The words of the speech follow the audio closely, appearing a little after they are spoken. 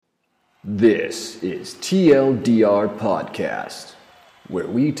This is TLDR Podcast, where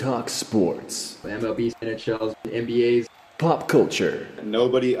we talk sports, MLB, NHLs, NBAs, pop culture,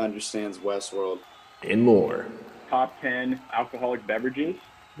 Nobody understands Westworld, and more. Top 10 alcoholic beverages.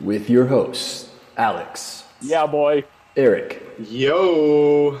 With your hosts, Alex. Yeah, boy. Eric.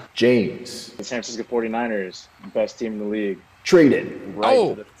 Yo, James. The San Francisco 49ers, best team in the league.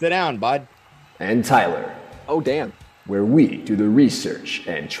 Tradon. sit down, bud. And Tyler. Oh, damn. Where we do the research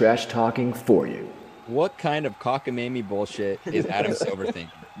and trash talking for you. What kind of cockamamie bullshit is Adam Silver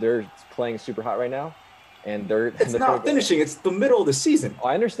thinking? They're playing super hot right now, and they're It's not finishing. It's the middle of the season.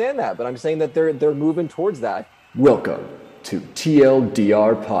 I understand that, but I'm saying that they're moving towards that. Welcome to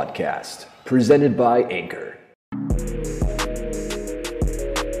TLDR Podcast, presented by Anchor.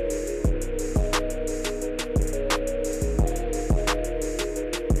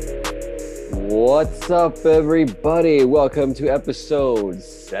 What's up, everybody? Welcome to episode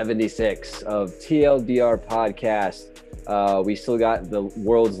 76 of TLDR Podcast. We still got the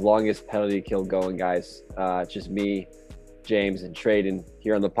world's longest penalty kill going, guys. It's just me, James, and Tradon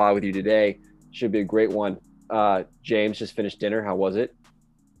here on the pod with you today. Should be a great one. James just finished dinner. How was it?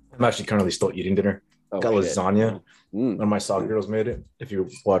 I'm actually currently still eating dinner. Got lasagna. One of my soccer girls made it. If you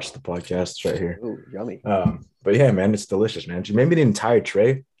watch the podcast, it's right here. Ooh, yummy. But yeah, man, it's delicious, man. She made me the entire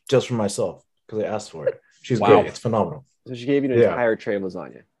tray just for myself because I asked for it. She's Wow. great. It's phenomenal. So she gave you an entire tray of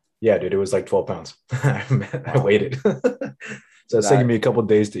lasagna. Yeah, dude, it was like 12 pounds. I waited. So it's taking me a couple of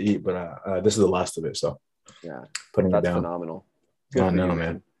days to eat, but this is the last of it. So Yeah, putting it that's down. phenomenal. I know,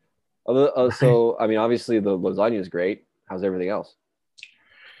 man. So, I mean, obviously the lasagna is great. How's everything else?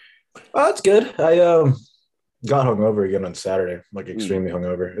 Oh, it's good. I got hungover again on Saturday, like extremely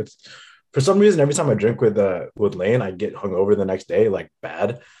hungover. It's for some reason every time I drink with Lane, I get hungover the next day, like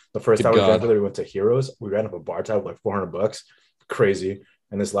bad. The first time we drank together, we went to Heroes. We ran up a bar tab like $400, crazy.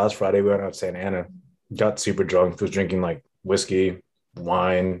 And this last Friday, we went out to Santa Ana, got super drunk, was drinking like whiskey,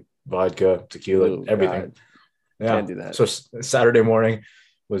 wine, vodka, tequila, everything. God. Yeah, Can't do that. So Saturday morning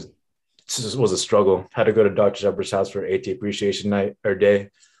was a struggle. Had to go to Dr. Shepard's house for AT appreciation night or day,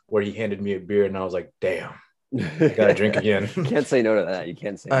 where he handed me a beer, and I was like, damn. I gotta drink again. Can't say no to that. You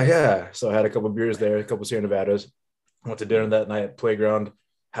can't say no. Yeah. So I had a couple of beers there, a couple of Sierra Nevadas. Went to dinner that night at Playground,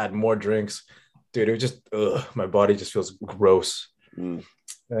 had more drinks. Dude, it was just, my body just feels gross. And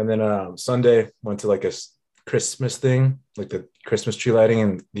then Sunday, went to like a Christmas thing, like the Christmas tree lighting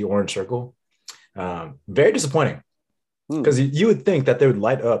in the Orange Circle. Very disappointing. Because you would think that they would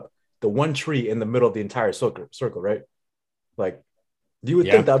light up the one tree in the middle of the entire circle, right? Like, you would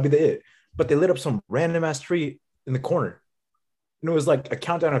think that would be it. But they lit up some random ass tree in the corner. And it was like a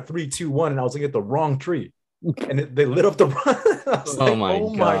countdown of 3, 2, 1. And I was looking at the wrong tree. And they lit up the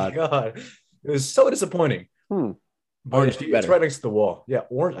wrong. My God. It was so disappointing. Orange it's right next to the wall. Yeah,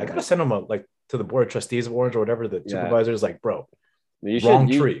 Orange. I got to send them to the board of trustees of Orange or whatever. The supervisor is like, bro,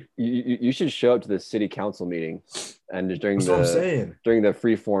 tree. You should show up to the city council meeting and just during the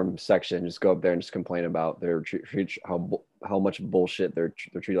free form section, just go up there and just complain about their how much bullshit their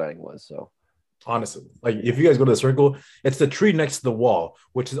tree lighting was. So honestly, like if you guys go to the circle, it's the tree next to the wall,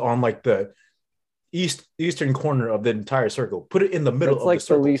 which is on like the eastern corner of the entire circle. Put it in the middle. It's like the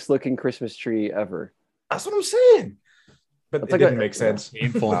circle. The least looking Christmas tree ever. That's what I'm saying. But it didn't make sense.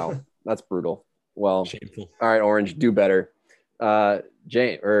 Shameful. Wow, that's brutal. Well, Shameful. All right, Orange, do better.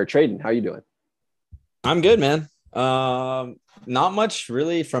 Jane or Tradon, how you doing? I'm good, man. Not much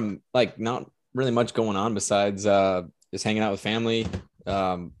really not really much going on besides just hanging out with family.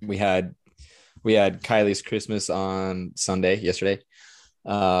 We had Kylie's Christmas on yesterday,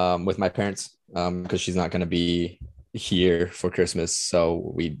 with my parents, because she's not going to be here for Christmas.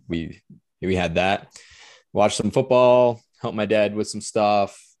 So we had that, watched some football, helped my dad with some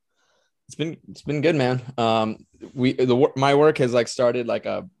stuff. It's been good, man. My work has like started like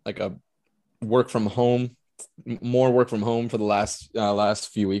a work from home, more work from home for the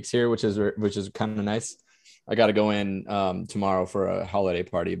last few weeks here, which is kind of nice. I got to go in tomorrow for a holiday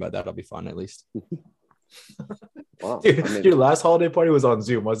party, but that'll be fun at least. Wow. Dude, your last holiday party was on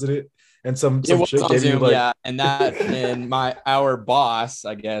Zoom, wasn't it? And some shit gave you like... yeah. And our boss,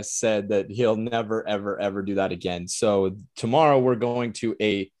 I guess, said that he'll never ever ever do that again. So tomorrow we're going to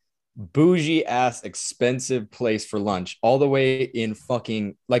a bougie ass expensive place for lunch, all the way in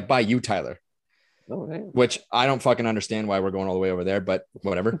fucking like by you, Tyler. Oh, man. Which I don't fucking understand why we're going all the way over there, but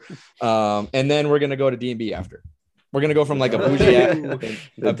whatever. And then we're gonna go to D&B after. We're gonna go from like a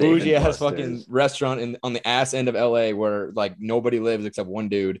bougie ass fucking restaurant on the ass end of LA where like nobody lives except one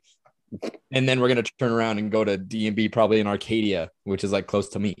dude, and then we're gonna turn around and go to D&B probably in Arcadia, which is like close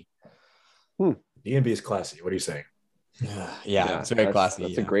to me. D&B is classy. What are you saying? Yeah, it's very classy.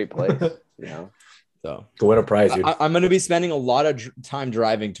 That's a great place. You know, So To win a prize, dude. I'm going to be spending a lot of time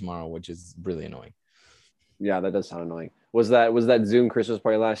driving tomorrow, which is really annoying. yeah, that does sound annoying. Was that Zoom Christmas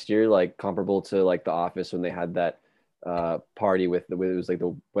party last year like comparable to like The Office when they had that party with it was like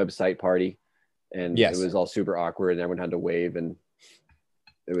the website party, and Yes. it was all super awkward and everyone had to wave, and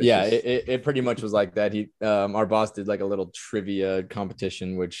it was it pretty much was like that. Our boss did like a little trivia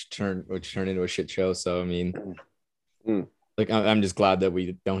competition, which turned into a shit show. So I mean, like I'm just glad that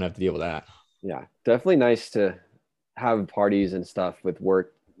we don't have to deal with that. yeah, definitely nice to have parties and stuff with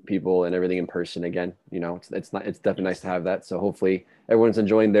work people and everything in person again. You know, it's definitely nice to have that. So hopefully everyone's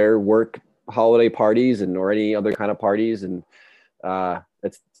enjoying their work holiday parties or any other kind of parties, and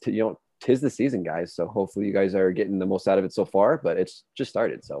it's tis the season, guys. So hopefully you guys are getting the most out of it so far. But it's just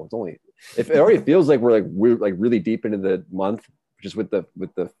started, so it's only if it already feels like we're really deep into the month just with the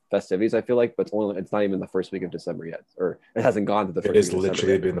festivities. I feel like, but it's not even the first week of December yet, or it hasn't gone to the first. It is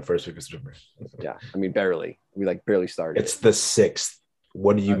literally been the first week of December. Yeah, I mean barely. We barely started. It's the 6th.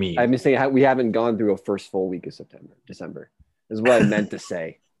 What do you mean? I'm just saying we haven't gone through a first full week of December. Is what I meant to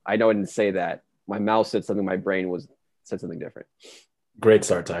say. I know I didn't say that. My mouth said something. My brain said something different. Great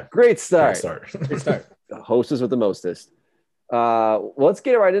start, Ty. Great start. Great start. Hostess with the mostest. Let's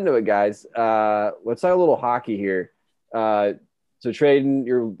get right into it, guys. Let's talk a little hockey here. So Tradon,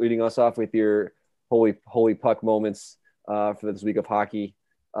 you're leading us off with your holy puck moments for this week of hockey.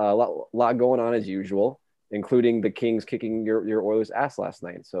 A lot going on as usual, including the Kings kicking your Oilers' ass last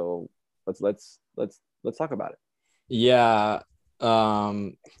night. So let's talk about it. Yeah,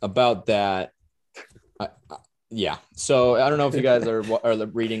 about that. Yeah. So I don't know if you guys are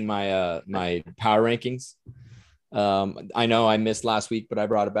reading my my power rankings. I know I missed last week, but I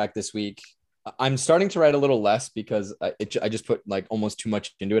brought it back this week. I'm starting to write a little less because I just put like almost too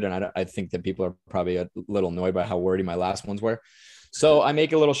much into it, and I think that people are probably a little annoyed by how wordy my last ones were. So I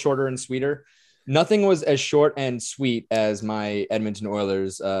make it a little shorter and sweeter. Nothing was as short and sweet as my Edmonton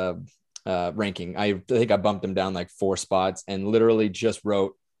Oilers ranking. I think I bumped them down like 4 spots and literally just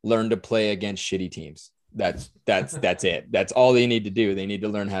wrote learn to play against shitty teams. That's it. That's all they need to do. They need to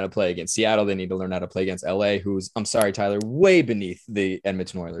learn how to play against Seattle. They need to learn how to play against LA, who's, I'm sorry, Tyler, way beneath the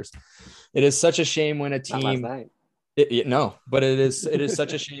Edmonton Oilers. It is such a shame when a team, no, but it is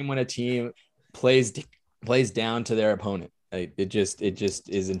such a shame when a team plays down to their opponent. It just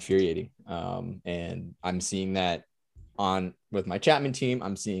is infuriating. And I'm seeing that with my Chapman team.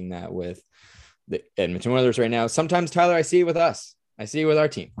 I'm seeing that with the Edmonton Oilers right now. Sometimes, Tyler, I see it with us. I see it with our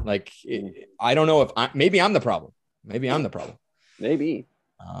team. Like, I don't know if maybe I'm the problem. Maybe. I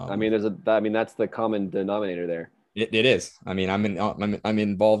mean, that's the common denominator there. It is. I mean, I'm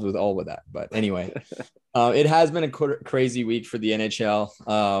involved with all of that. But anyway, it has been a crazy week for the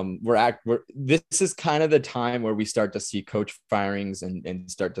NHL. This is kind of the time where we start to see coach firings and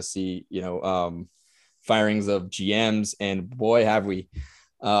start to see, firings of GMs. And boy, have we.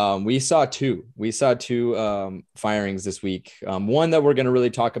 We saw two firings this week. One that we're going to really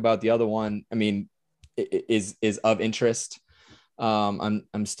talk about. The other one, I mean, is of interest.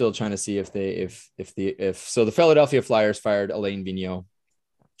 I'm still trying to see if the Philadelphia Flyers fired Alain Vigneault.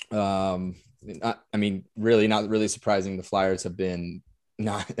 Really not really surprising. The Flyers have been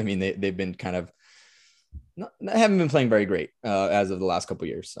they've been kind of haven't been playing very great as of the last couple of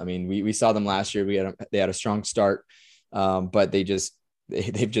years. I mean, we saw them last year. They had a strong start, but they've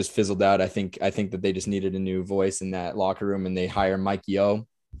just fizzled out. I think that they just needed a new voice in that locker room, and they hire Mike Yeo.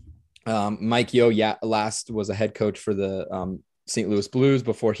 Mike Yeo, last was a head coach for the St. Louis Blues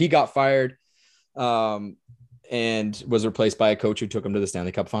before he got fired, and was replaced by a coach who took him to the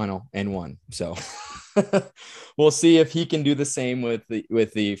Stanley Cup final and won. So we'll see if he can do the same with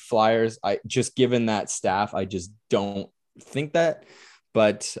the Flyers. Given that staff, I just don't think that.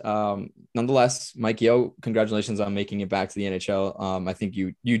 But nonetheless, Mike Yeo, congratulations on making it back to the NHL. I think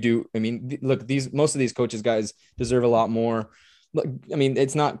you do. I mean, look, most of these coaches guys deserve a lot more. Look, I mean,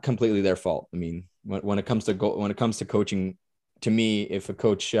 it's not completely their fault. I mean, when it comes to coaching, to me, if a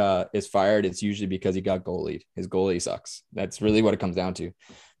coach is fired, it's usually because he got goalied. His goalie sucks. That's really what it comes down to.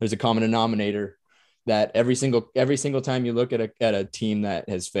 There's a common denominator that every single time you look at a team that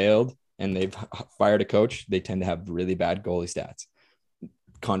has failed and they've fired a coach, they tend to have really bad goalie stats.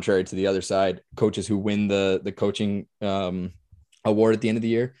 Contrary to the other side, coaches who win the coaching award at the end of the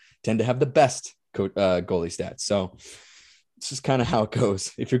year tend to have the best goalie stats. So it's just kind of how it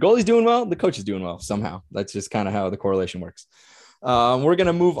goes. If your goalie's doing well, the coach is doing well somehow. That's just kind of how the correlation works. We're going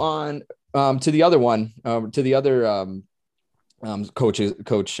to move on to the other one, to the other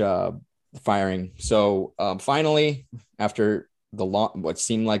coach firing. So finally, after what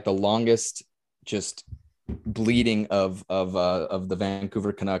seemed like the longest just bleeding of the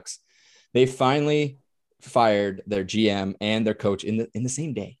Vancouver Canucks. They finally fired their GM and their coach in the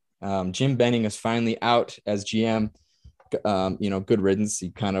same day. Jim Benning is finally out as GM. Good riddance.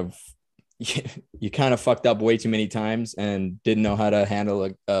 You kind of fucked up way too many times and didn't know how to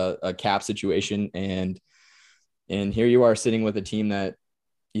handle a cap situation. And here you are sitting with a team that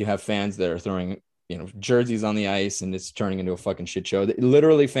you have fans that are throwing, jerseys on the ice, and it's turning into a fucking shit show.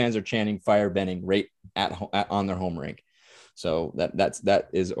 Literally, fans are chanting "Fire Benning" right on their home rink. So that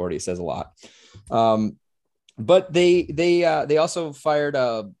is already says a lot. But they also fired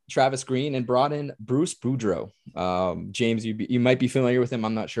Travis Green and brought in Bruce Boudreau. James, you might be familiar with him.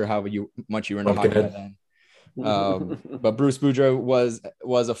 I'm not sure how much you were into hockey by then. But Bruce Boudreau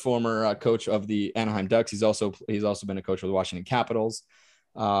was a former coach of the Anaheim Ducks. He's also been a coach of the Washington Capitals.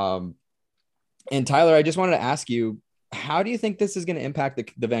 And Tyler, I just wanted to ask you, how do you think this is going to impact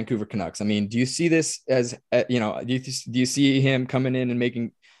the Vancouver Canucks? I mean, do you see this as, do you see him coming in and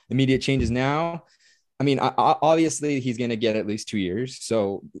making immediate changes now? I mean, obviously he's going to get at least 2 years.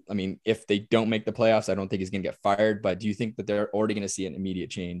 So, I mean, if they don't make the playoffs, I don't think he's going to get fired, but do you think that they're already going to see an immediate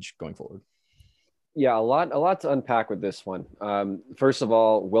change going forward? Yeah, a lot to unpack with this one. First of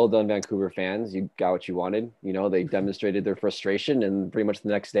all, well done, Vancouver fans. You got what you wanted. They demonstrated their frustration, and pretty much the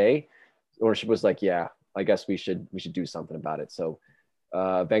next day, ownership was like, yeah, I guess we should do something about it. So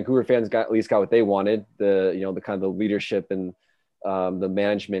Vancouver fans at least got what they wanted. The kind of the leadership and the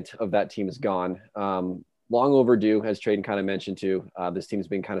management of that team is gone. Long overdue, as Tradon kind of mentioned too. This team's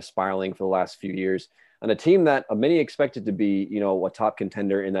been kind of spiraling for the last few years. And a team that many expected to be, a top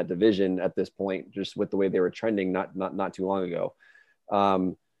contender in that division at this point, just with the way they were trending not too long ago.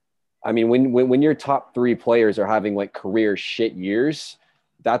 I mean, when your top three players are having like career shit years,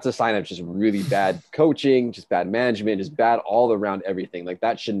 that's a sign of just really bad coaching, just bad management, just bad all around everything. Like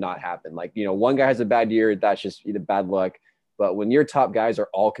that should not happen. Like, one guy has a bad year, that's just either bad luck. But when your top guys are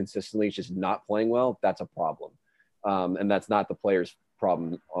all consistently just not playing well, that's a problem. And that's not the player's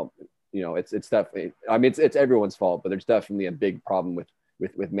problem. It's definitely, I mean, it's everyone's fault, but there's definitely a big problem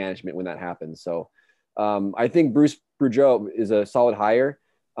with management when that happens. So I think Bruce Boudreau is a solid hire.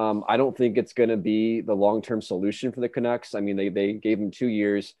 I don't think it's going to be the long-term solution for the Canucks. I mean, they gave him 2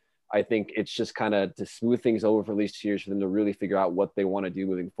 years. I think it's just kind of to smooth things over for at least 2 years for them to really figure out what they want to do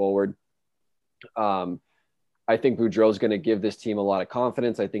moving forward. I think Boudreau is going to give this team a lot of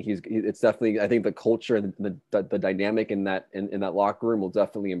confidence. I think it's definitely, I think the culture and the dynamic in that locker room will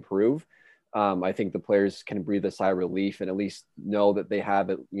definitely improve. I think the players can breathe a sigh of relief and at least know that they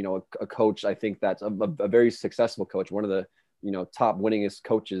have a coach. I think that's a very successful coach, one of the top winningest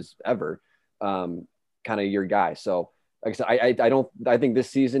coaches ever, kind of your guy. So like I said, I think this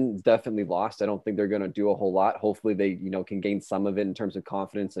season is definitely lost. I don't think they're going to do a whole lot. Hopefully they can gain some of it in terms of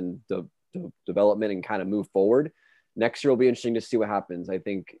confidence and the development and kind of move forward. Next year will be interesting to see what happens. I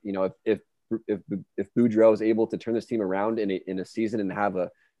think if Boudreau is able to turn this team around in a season and have a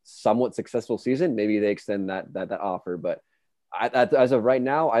somewhat successful season, maybe they extend that offer. But as of right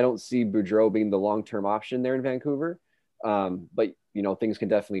now, I don't see Boudreau being the long-term option there in Vancouver. But things can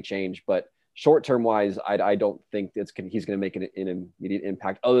definitely change. But short-term wise, I don't think he's going to make an immediate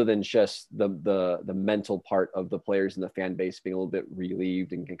impact other than just the mental part of the players and the fan base being a little bit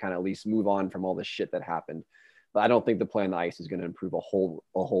relieved and can kind of at least move on from all the shit that happened. But I don't think the play on the ice is going to improve a whole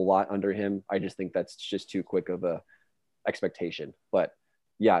lot under him. I just think that's just too quick of a expectation. But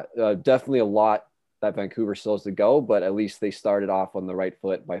yeah, definitely a lot that Vancouver still has to go, but at least they started off on the right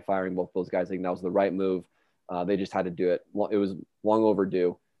foot by firing both those guys. I think that was the right move. They just had to do it. It was long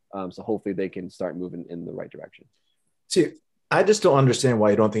overdue. So hopefully they can start moving in the right direction. See, I just don't understand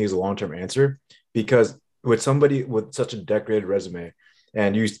why you don't think he's a long-term answer, because with somebody with such a decorated resume,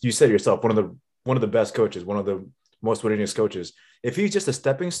 and you said yourself, one of the best coaches, one of the most winningest coaches, if he's just a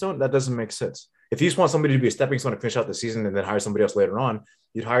stepping stone, that doesn't make sense. If you just want somebody to be a stepping stone to finish out the season and then hire somebody else later on,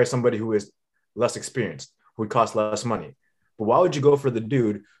 you'd hire somebody who is less experienced, who would cost less money. But why would you go for the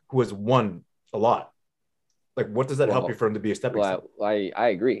dude who has won a lot? Like, what does that help you for him to be a stepping stone? I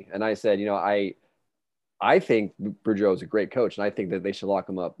agree. And I said, I think Boudreau is a great coach, and I think that they should lock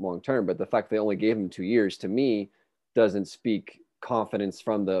him up long-term. But the fact they only gave him 2 years, to me, doesn't speak confidence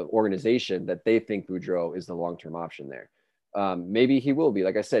from the organization that they think Boudreau is the long-term option there. Maybe he will be.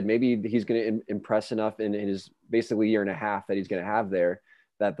 Like I said, maybe he's going to impress enough in his basically year and a half that he's going to have there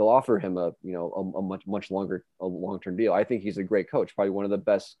that they'll offer him a much longer, long-term deal. I think he's a great coach, probably one of the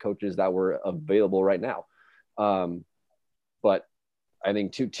best coaches that were available right now. But I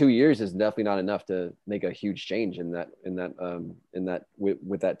think two years is definitely not enough to make a huge change in that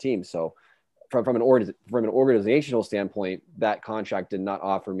with that team. So from an organizational standpoint, that contract did not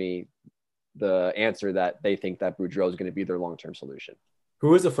offer me the answer that they think that Boudreaux is going to be their long-term solution.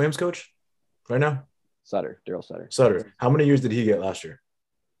 Who is the Flames coach right now? Daryl Sutter. Sutter. How many years did he get last year?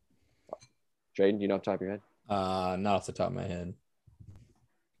 Tradon, you know off the top of your head? Not off the top of my head.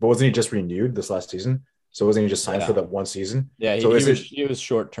 But wasn't he just renewed this last season? So wasn't he just signed for that one season? Yeah, so he was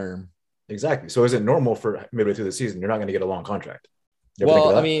short term. Exactly. So is it normal for midway through the season you're not going to get a long contract?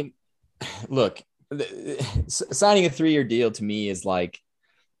 Well, I mean, look, signing a 3-year deal to me is like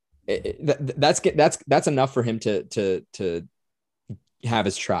that's enough for him to have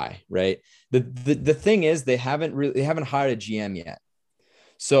his try, right? The thing is they haven't hired a GM yet,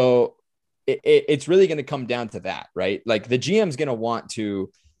 so it's really going to come down to that, right? Like the GM's going to want to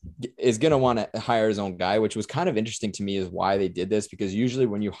hire his own guy, which was kind of interesting to me is why they did this, because usually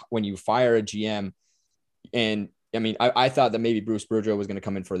when you fire a GM, and I mean, I thought that maybe Bruce Boudreau was going to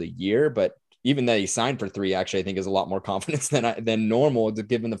come in for the year, but even that he signed for 3, actually, I think is a lot more confidence than normal,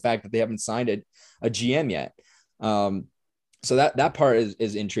 given the fact that they haven't signed a GM yet. So that part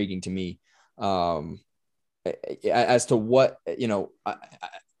is intriguing to me, as to what,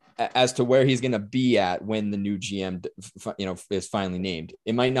 as to where he's going to be at when the new GM, is finally named.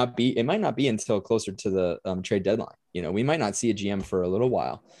 It might not be until closer to the trade deadline. We might not see a GM for a little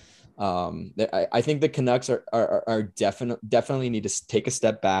while. I think the Canucks are definitely need to take a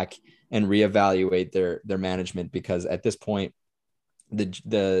step back and reevaluate their management, because at this point,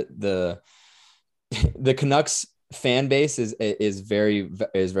 the Canucks fan base is very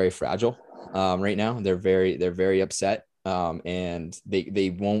fragile right now. They're very upset. And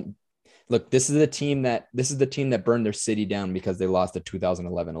they won't look. This is the team that burned their city down because they lost the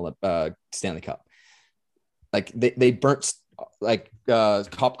 2011 Stanley Cup. Like they burnt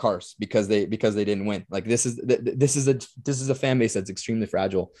cop cars because they didn't win. Like this is a fan base that's extremely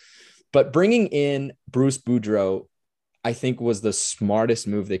fragile. But bringing in Bruce Boudreau, I think, was the smartest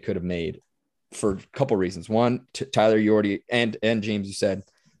move they could have made for a couple of reasons. One, Tyler, you already and James, you said,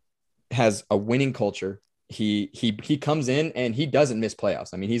 has a winning culture. He comes in and he doesn't miss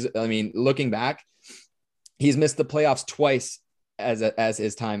playoffs. I mean, looking back, he's missed the playoffs twice as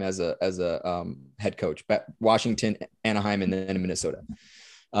his time as a head coach, Washington, Anaheim, and then Minnesota.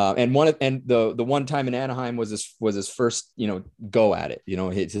 And the one time in Anaheim was his first, go at it.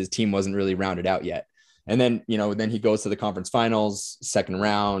 His team wasn't really rounded out yet. And then, then he goes to the conference finals, second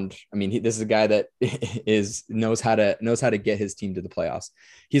round. I mean, this is a guy that knows how to get his team to the playoffs.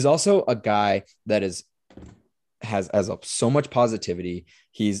 He's also a guy that has so much positivity.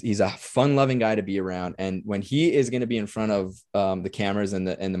 He's a fun loving guy to be around. And when he is going to be in front of the cameras and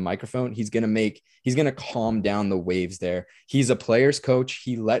the microphone, he's going to calm down the waves there. He's a player's coach.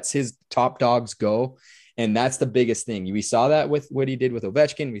 He lets his top dogs go. And that's the biggest thing. We saw that with what he did with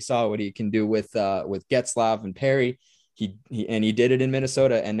Ovechkin. We saw what he can do with Getzlaf and Perry. He did it in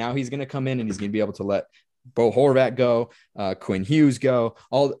Minnesota. And now he's going to come in and he's going to be able to let Bo Horvat go, Quinn Hughes go,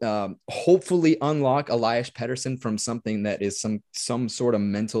 hopefully unlock Elias Pettersson from something that is some sort of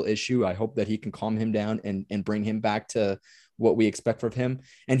mental issue. I hope that he can calm him down and bring him back to what we expect from him.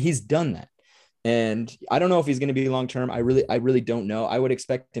 And he's done that. And I don't know if he's going to be long-term. I really don't know. I would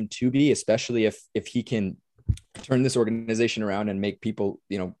expect him to be, especially if he can turn this organization around and make people,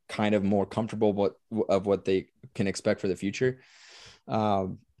 kind of more comfortable of what they can expect for the future.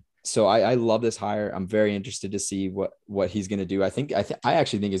 So I love this hire. I'm very interested to see what he's going to do. I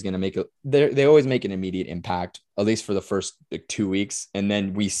actually think he's going to make they always make an immediate impact, at least for the first 2 weeks. And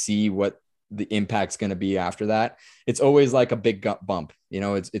then we see what the impact's going to be after that. It's always like a big bump,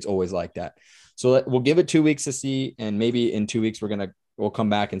 it's always like that. So we'll give it 2 weeks to see. And maybe in 2 weeks, we'll come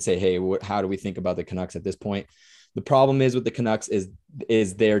back and say, hey, how do we think about the Canucks at this point? The problem is with the Canucks is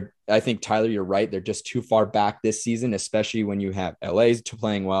I think, Tyler, you're right. They're just too far back this season, especially when you have LA's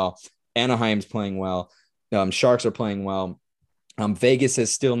playing well, Anaheim's playing well, Sharks are playing well. Vegas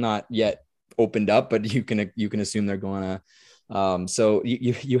has still not yet opened up, but you can assume they're going to. So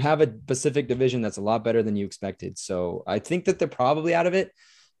you have a Pacific Division that's a lot better than you expected. So I think that they're probably out of it.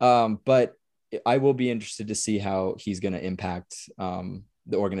 But I will be interested to see how he's going to impact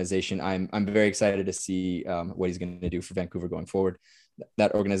the organization. I'm very excited to see what he's going to do for Vancouver going forward.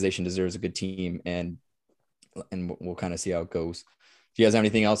 That organization deserves a good team, and we'll kind of see how it goes. Do you guys have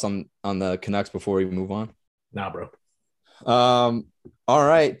anything else on the Canucks before we move on? Nah, bro. All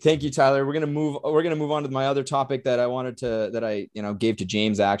right. Thank you, Tyler. We're going to move on to my other topic that I gave to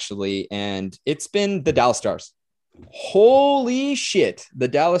James, actually. And it's been the Dallas Stars. Holy shit. The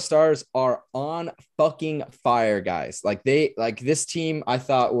Dallas Stars are on fucking fire, guys. This team I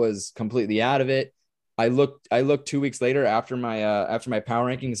thought was completely out of it. I looked 2 weeks later after my power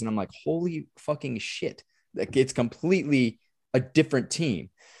rankings, and I'm like, holy fucking shit. Like, it's completely a different team.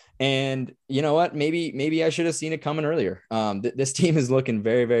 And you know what? Maybe I should have seen it coming earlier. This team is looking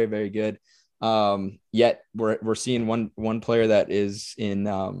very, very, very good. Yet we're seeing one player that is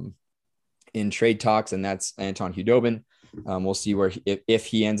in trade talks, and that's Anton Hudobin. We'll see if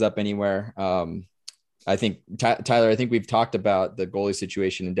he ends up anywhere. I think Tyler, I think we've talked about the goalie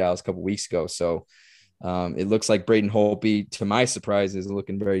situation in Dallas a couple weeks ago. So it looks like Braden Holtby, to my surprise, is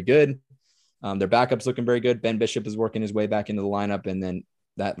looking very good. Their backup's looking very good. Ben Bishop is working his way back into the lineup. And then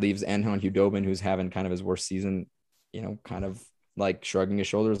that leaves Anton Hudobin, who's having kind of his worst season, kind of like shrugging his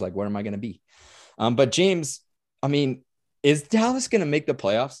shoulders, like, what am I going to be? But James, I mean, is Dallas going to make the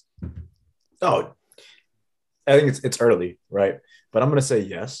playoffs? Oh, I think it's early, right? But I'm going to say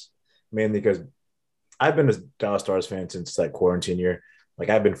yes, mainly because I've been a Dallas Stars fan since like quarantine year. Like,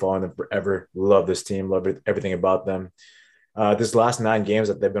 I've been following them forever. Love this team. Love everything about them. This last 9 games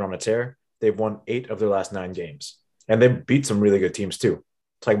that they've been on a tear, they've won 8 of their last 9 games. And they beat some really good teams too.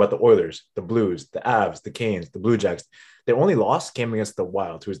 Talking about the Oilers, the Blues, the Avs, the Canes, the Blue Jackets. Their only loss came against the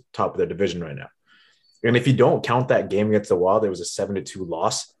Wild, who's top of their division right now. And if you don't count that game against the Wild, it was a 7-2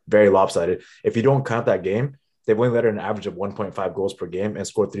 loss, very lopsided. If you don't count that game, they've only let in an average of 1.5 goals per game and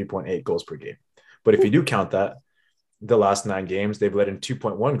scored 3.8 goals per game. But if you do count that, the last 9 games, they've let in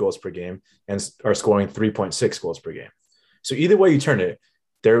 2.1 goals per game and are scoring 3.6 goals per game. So either way you turn it,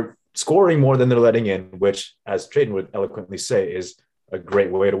 they're scoring more than they're letting in, which, as Tradon would eloquently say, is a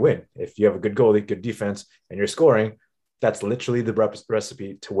great way to win. If you have a good goalie, good defense, and you're scoring, that's literally the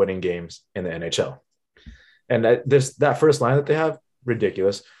recipe to winning games in the NHL. And that first line that they have,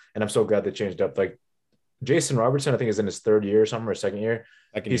 ridiculous. And I'm so glad they changed up. Like, Jason Robertson, I think, is in his 3rd year or something, or 2nd year.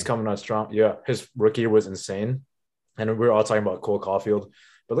 He's coming on strong. Yeah, his rookie year was insane. And we were all talking about Cole Caulfield.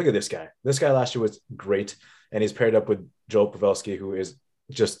 But look at this guy. This guy last year was great. And he's paired up with Joel Pavelski, who is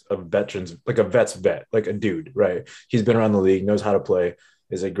just a vet's vet, like a dude, right? He's been around the league, knows how to play,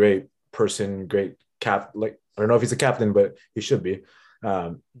 is a great person, great cap. Like, I don't know if he's a captain, but he should be.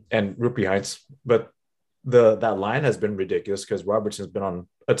 And Rupi Heinz. But that line has been ridiculous because Robertson's been on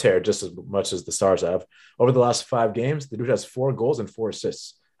a tear just as much as the Stars have. Over the last 5 games, the dude has 4 goals and 4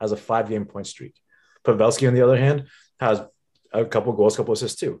 assists, has a 5-game point streak. Pavelski, on the other hand, has a couple goals, couple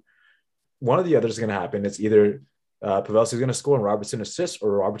assists too. One of the others is going to happen. It's either Pavelski's going to score and Robertson assists,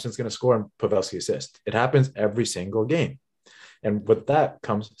 or Robertson's going to score and Pavelski assists. It happens every single game. And with that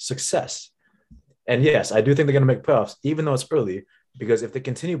comes success. And yes, I do think they're going to make playoffs, even though it's early, because if they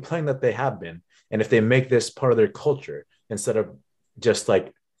continue playing that they have been, and if they make this part of their culture instead of just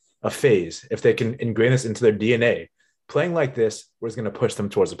like a phase, if they can ingrain this into their DNA, playing like this was going to push them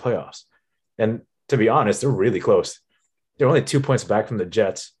towards the playoffs. And to be honest, they're really close. They're only 2 points back from the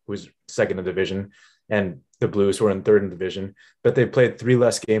Jets, who's 2nd in division, and the Blues, who are in 3rd in division, but they've played 3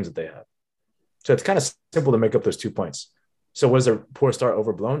 less games that they have. So it's kind of simple to make up those 2 points. So was their poor start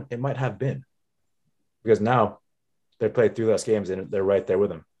overblown? It might have been, because now they played 3 less games and they're right there with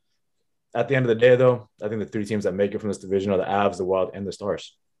them. At the end of the day, though, I think the 3 teams that make it from this division are the Avs, the Wild, and the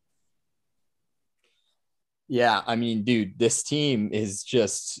Stars. Yeah, I mean, dude, this team is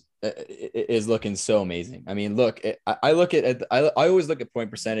just is looking so amazing. I mean, look, I always look at point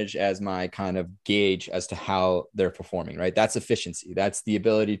percentage as my kind of gauge as to how they're performing, right? That's efficiency. That's the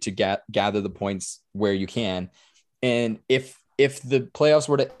ability to gather the points where you can. And if the playoffs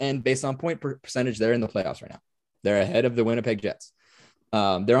were to end based on point percentage, they're in the playoffs right now. They're ahead of the Winnipeg Jets.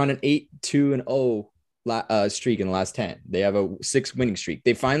 They're on an 8-2-0 streak in the last 10. They have a 6 winning streak.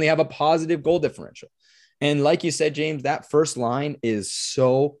 They finally have a positive goal differential. And like you said, James, that first line is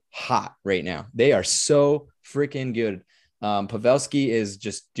so hot right now. They are so freaking good. Pavelski is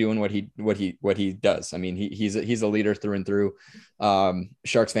just doing what he does. I mean, he's a leader through and through.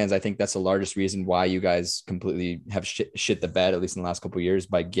 Sharks fans, I think that's the largest reason why you guys completely have shit the bed, at least in the last couple of years,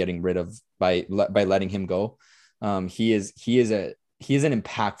 by letting him go. He is an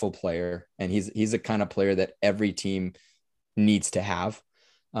impactful player, and he's a kind of player that every team needs to have.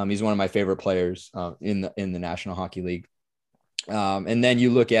 He's one of my favorite players in the National Hockey League. And then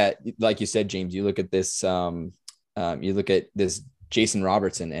you look at, like you said, James, you look at this Jason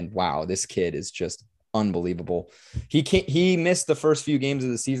Robertson, and wow, this kid is just unbelievable. He missed the first few games of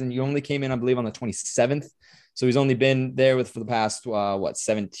the season. He only came in, I believe, on the 27th. So he's only been there for the past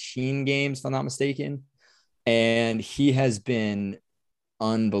 17 games, if I'm not mistaken. And he has been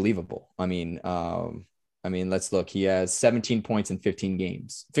unbelievable. I mean, let's look. He has 17 points in 15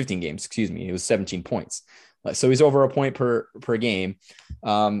 games. It was 17 points. So he's over a point per game.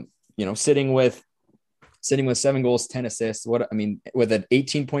 Sitting with 7 goals, 10 assists. With an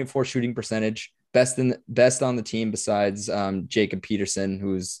 18.4 shooting percentage, best on the team besides Jacob Peterson,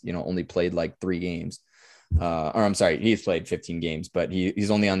 who's only played like 3 games. Or I'm sorry, he's played 15 games, but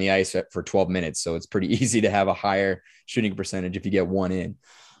he's only on the ice for 12 minutes. So it's pretty easy to have a higher shooting percentage if you get one in.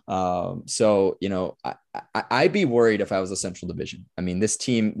 So, I'd be worried if I was a Central Division. I mean, this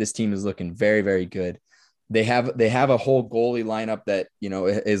team is looking very, very good. They have a whole goalie lineup that,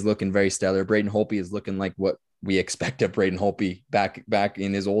 is looking very stellar. Braden Holtby is looking like what we expect of Braden Holtby back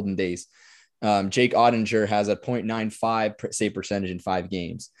in his olden days. Jake Ottinger has a .95 save percentage in 5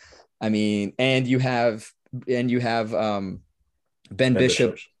 games. I mean, and you have Ben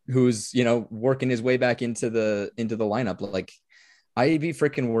Bishop, who's, working his way back into the lineup. Like, I'd be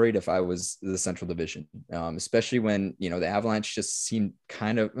freaking worried if I was the Central Division, especially when, the Avalanche just seem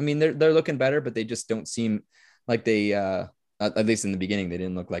kind of, I mean, they're looking better, but they just don't seem like they, at least in the beginning, they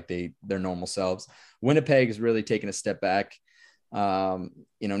didn't look like their normal selves. Winnipeg is really taking a step back.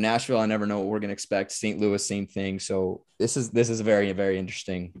 Nashville, I never know what we're going to expect. St. Louis, same thing. So this is very, very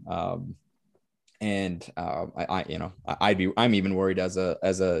interesting. I'm even worried as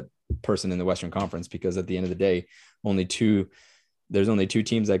a person in the Western Conference, because at the end of the day, there's only 2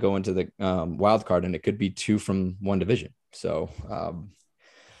 teams that go into the wild card, and it could be 2 from one division. So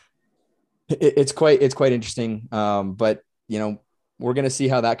it's quite interesting. But we're going to see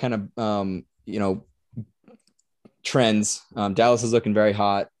how that kind of, trends. Dallas is looking very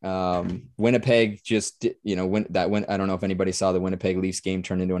hot. Winnipeg just, I don't know if anybody saw the Winnipeg Leafs game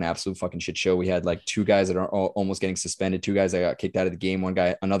turned into an absolute fucking shit show. We had like 2 guys that are almost getting suspended, 2 guys that got kicked out of the game,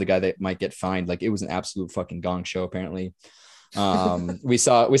 another guy that might get fined. Like, it was an absolute fucking gong show, apparently. We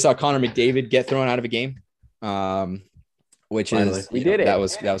saw Connor McDavid get thrown out of a game, which Finally. is, we did it. That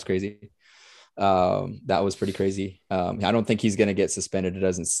was crazy. That was pretty crazy. I don't think he's going to get suspended. It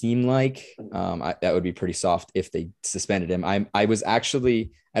doesn't seem like, that would be pretty soft if they suspended him. I was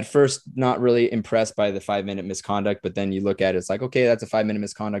actually at first not really impressed by the 5-minute misconduct, but then you look at it, it's like, okay, that's a 5-minute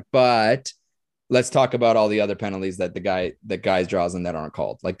misconduct, but let's talk about all the other penalties that the guys draws and that aren't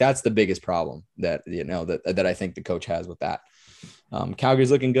called. Like, that's the biggest problem that I think the coach has with that.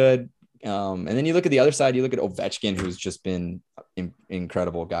 Calgary's looking good. And then you look at the other side, you look at Ovechkin, who's just been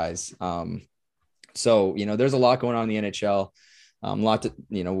incredible, guys. So, there's a lot going on in the NHL.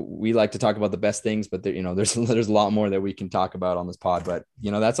 We like to talk about the best things, but there's a lot more that we can talk about on this pod, but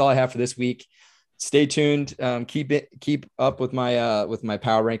that's all I have for this week. Stay tuned. Keep up with my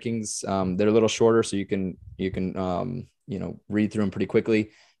power rankings. They're a little shorter, so you can read through them pretty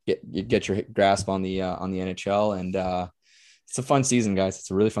quickly. Get your grasp on the NHL, and it's a fun season, guys.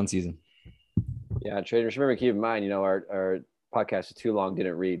 It's a really fun season. Yeah, traders, remember, keep in mind, our podcast is too long,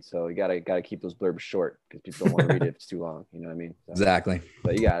 didn't read, so you gotta keep those blurbs short, because people don't want to read it if it's too long. You know what I mean? So, exactly.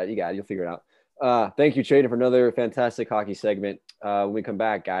 But you got it. You'll figure it out. Thank you, Tradon, for another fantastic hockey segment. When we come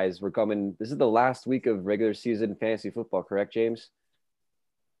back, guys, this is the last week of regular season fantasy football, correct, James?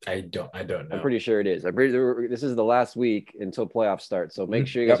 I don't know. I'm pretty sure it is. This is the last week until playoffs start. So make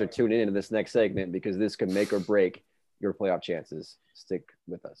sure you guys are tuning into this next segment, because this could make or break your playoff chances. Stick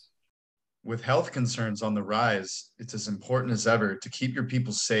with us. With health concerns on the rise, it's as important as ever to keep your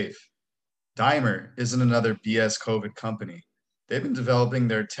people safe. Dimer isn't another BS COVID company. They've been developing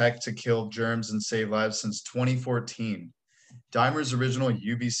their tech to kill germs and save lives since 2014. Dimer's original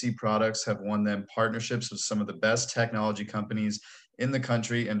UVC products have won them partnerships with some of the best technology companies in the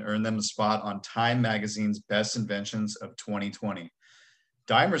country and earned them a spot on Time Magazine's Best Inventions of 2020.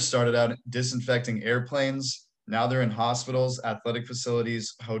 Dimer started out disinfecting airplanes. Now they're in hospitals, athletic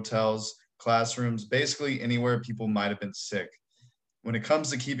facilities, hotels, classrooms, basically anywhere people might have been sick. When it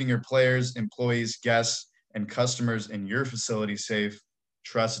comes to keeping your players, employees, guests, and customers in your facility safe,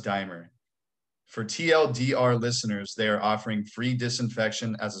 trust Dimer. For TLDR listeners, they are offering free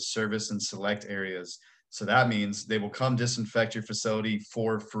disinfection as a service in select areas. So that means they will come disinfect your facility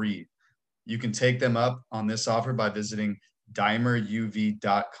for free. You can take them up on this offer by visiting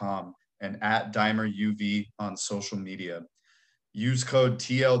dimeruv.com and at dimeruv on social media. Use code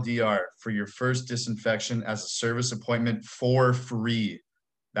TLDR for your first disinfection as a service appointment for free.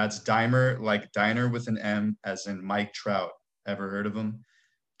 That's Dimer, like diner with an M, as in Mike Trout. Ever heard of him?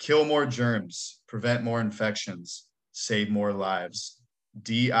 Kill more germs, prevent more infections, save more lives.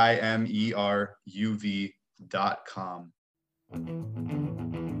 dimeruv.com.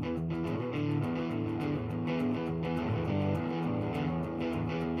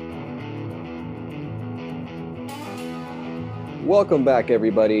 Welcome back,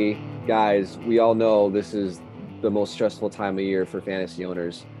 everybody. Guys, we all know this is the most stressful time of year for fantasy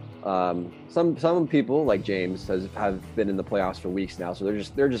owners. Some people, like James, have been in the playoffs for weeks now, so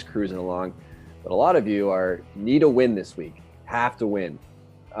they're just cruising along. But a lot of you need a win this week, have to win.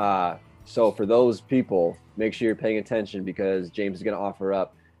 So for those people, make sure you're paying attention, because James is going to offer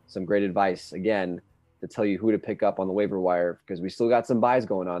up some great advice again to tell you who to pick up on the waiver wire because we still got some buys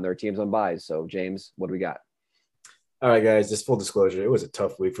going on. There are teams on buys. So, James, what do we got? All right, guys, just full disclosure. It was a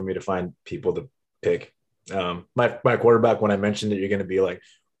tough week for me to find people to pick. My quarterback, when I mentioned it, you're going to be like,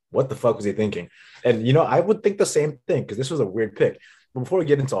 what the fuck was he thinking? And, I would think the same thing because this was a weird pick. But before we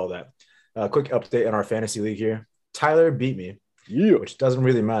get into all that, quick update on our fantasy league here. Tyler beat me, which doesn't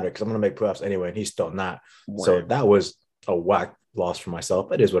really matter because I'm going to make playoffs anyway, and he's still not. Wow. So that was a whack loss for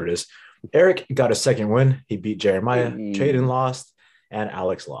myself. It is what it is. Eric got a second win. He beat Jeremiah. Tradon lost, and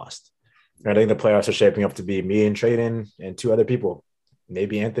Alex lost. I think the playoffs are shaping up to be me and Tradon and two other people.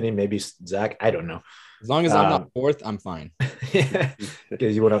 Maybe Anthony, maybe Zach. I don't know. As long as I'm not fourth, I'm fine.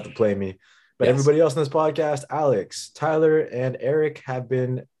 Because you won't have to play me. But Yes. Everybody else in this podcast, Alex, Tyler, and Eric have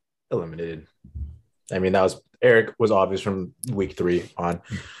been eliminated. I mean, Eric was obvious from week 3 on.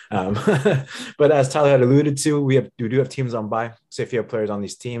 But as Tyler had alluded to, we do have teams on bye. So if you have players on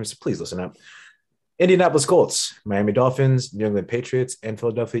these teams, please listen up. Indianapolis Colts, Miami Dolphins, New England Patriots, and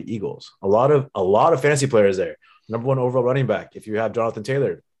Philadelphia Eagles. A lot of fantasy players there. Number 1 overall running back. If you have Jonathan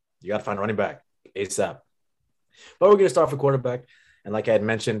Taylor, you got to find a running back ASAP. But we're going to start for quarterback. And like I had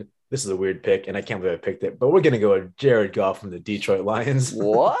mentioned, this is a weird pick, and I can't believe I picked it. But we're going to go with Jared Goff from the Detroit Lions.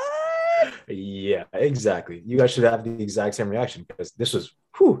 What? Yeah, exactly. You guys should have the exact same reaction because this was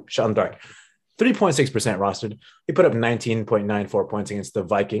shot in the dark. 3.6% rostered. He put up 19.94 points against the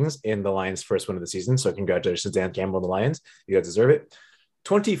Vikings in the Lions' first win of the season. So congratulations, Dan Campbell and the Lions. You guys deserve it.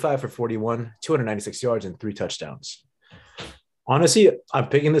 25 for 41, 296 yards, and 3 touchdowns. Honestly, I'm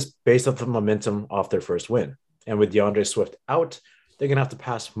picking this based off the momentum off their first win. And with DeAndre Swift out, they're going to have to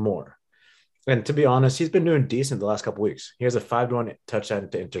pass more. And to be honest, he's been doing decent the last couple of weeks. He has a 5-to-1 touchdown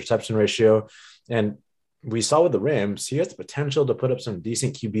to interception ratio. And we saw with the Rams, he has the potential to put up some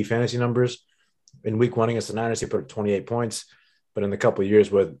decent QB fantasy numbers. In week 1 against the Niners, he put up 28 points. But in the couple of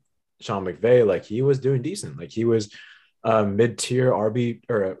years with Sean McVay, he was doing decent. He was a mid-tier RB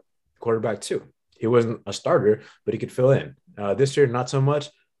or a quarterback too. He wasn't a starter, but he could fill in. This year, not so much,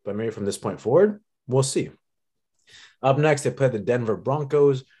 but maybe from this point forward, we'll see. Up next, they play the Denver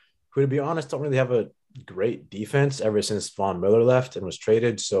Broncos, who, to be honest, don't really have a great defense ever since Von Miller left and was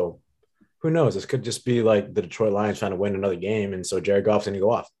traded. So who knows? This could just be like the Detroit Lions trying to win another game, and so Jared Goff's going to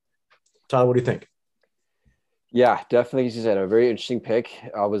go off. Tyler, what do you think? Yeah, definitely. As you said, a very interesting pick.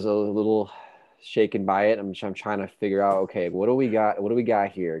 I was a little shaken by it. I'm trying to figure out, okay, what do we got? What do we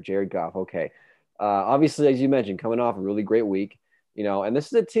got here? Jared Goff. Okay. Obviously, as you mentioned, coming off a really great week, and this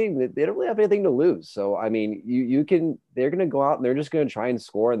is a team that they don't really have anything to lose. So, I mean, they're going to go out and they're just going to try and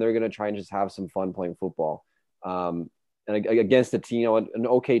score, and they're going to try and just have some fun playing football. And against a team, an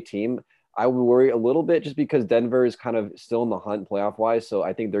okay team, I would worry a little bit just because Denver is kind of still in the hunt playoff wise. So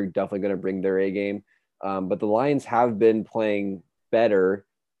I think they're definitely going to bring their A game. But the Lions have been playing better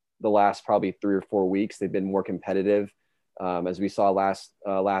the last probably 3 or 4 weeks. They've been more competitive. As we saw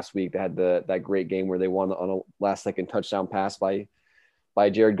last week, they had that great game where they won on a last second touchdown pass by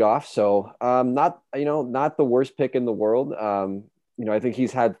Jared Goff. So not the worst pick in the world. I think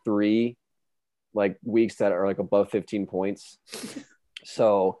he's had 3 weeks that are above 15 points.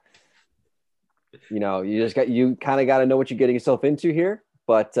 So, you kind of got to know what you're getting yourself into here.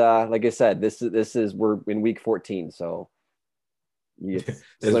 But like I said, we're in week 14. So there's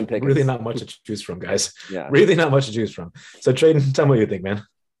really not much to choose from, guys. Yeah, really not much to choose from. So Tradon, tell me what you think, man.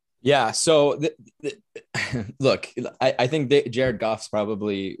 Yeah. So look, I think Jared Goff's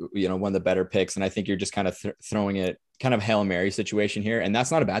probably, one of the better picks. And I think you're just kind of throwing it kind of Hail Mary situation here. And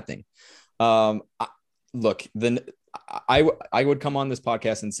that's not a bad thing. Look, then I would come on this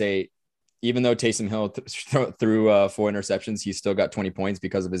podcast and say, even though Taysom Hill threw 4 interceptions, he's still got 20 points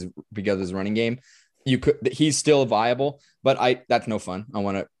because of his running game. He's still viable, but that's no fun. I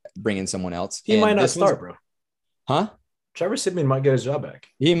want to bring in someone else. He might not start, bro. Huh? Trevor Siemian might get his job back.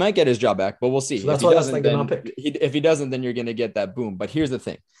 He might get his job back, but we'll see. So that's why that's like the non-pick. If he doesn't, then you're going to get that boom. But here's the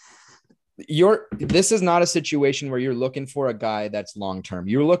thing. This is not a situation where you're looking for a guy that's long-term.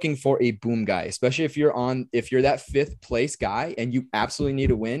 You're looking for a boom guy, especially if you're that 5th place guy and you absolutely need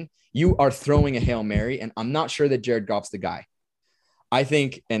to win. You are throwing a Hail Mary, and I'm not sure that Jared Goff's the guy. I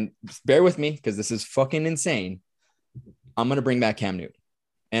think, and bear with me because this is fucking insane, I'm going to bring back Cam Newton,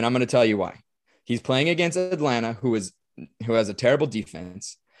 and I'm going to tell you why. He's playing against Atlanta, who has a terrible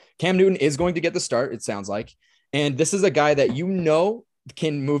defense. Cam Newton is going to get the start, it sounds like, and this is a guy that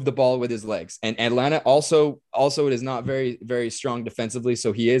can move the ball with his legs. And Atlanta also it is not very, very strong defensively.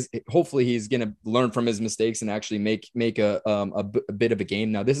 So hopefully he's going to learn from his mistakes and actually make a bit of a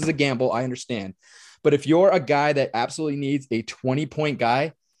game. Now, this is a gamble, I understand. But if you're a guy that absolutely needs a 20-point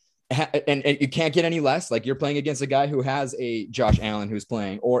guy and you can't get any less. Like, you're playing against a guy who has a Josh Allen who's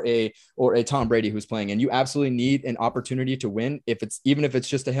playing, or a Tom Brady who's playing, and you absolutely need an opportunity to win. Even if it's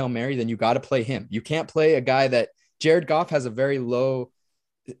just a Hail Mary, then you got to play him. You can't play a guy that Jared Goff has a very low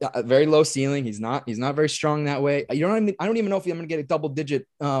ceiling. He's not very strong that way. I don't even know if I'm going to get a double digit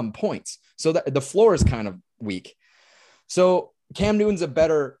points. So that the floor is kind of weak. So Cam Newton's a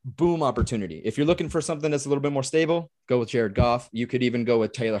better boom opportunity. If you're looking for something that's a little bit more stable, go with Jared Goff. You could even go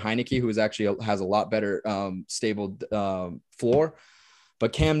with Taylor Heineke, who has a lot better stable floor.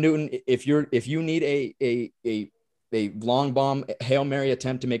 But Cam Newton, if you need a long bomb Hail Mary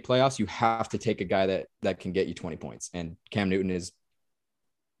attempt to make playoffs, you have to take a guy that can get you 20 points. And Cam Newton is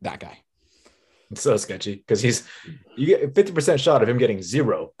that guy. It's so sketchy because you get a 50% shot of him getting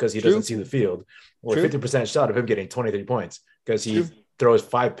 0 because he doesn't see the field, or 50% shot of him getting 23 points because he throws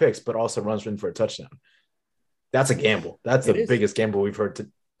 5 picks, but also runs in for a touchdown. That's a gamble. That's the biggest gamble we've heard.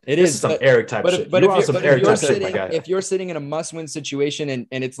 It this is some Eric type shit. If you're sitting in a must-win situation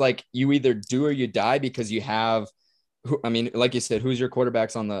and it's like you either do or you die because you have, I mean, like you said, who's your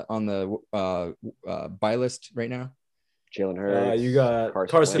quarterbacks on the buy list right now? Jalen Hurts. You got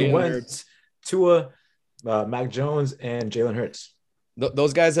Carson Wentz, Tua, Mac Jones, and Jalen Hurts.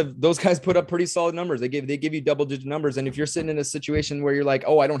 Those guys put up pretty solid numbers. They give you double-digit numbers. And if you're sitting in a situation where you're like,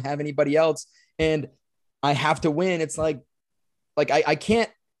 oh, I don't have anybody else and I have to win, it's like I can't.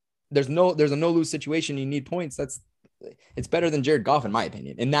 There's a no-lose situation. You need points. It's better than Jared Goff, in my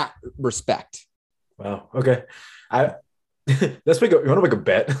opinion, in that respect. Wow. Okay. Let's make you want to make a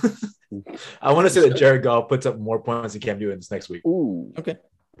bet? I want to say that Jared Goff puts up more points than Cam Newton this next week. Ooh. Okay.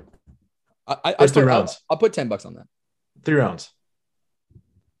 First 3 rounds. I'll put $10 on that. 3 rounds.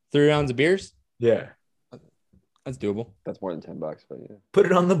 3 rounds of beers? Yeah. That's doable. That's more than $10, but yeah. Put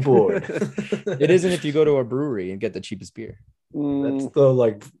it on the board. It isn't if you go to a brewery and get the cheapest beer. That's still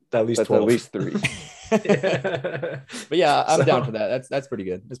like at least 12. At least 3. Yeah. But yeah, I'm down for that. That's pretty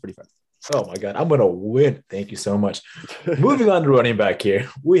good. That's pretty fun. Oh my God, I'm gonna win. Thank you so much. Moving on to running back here,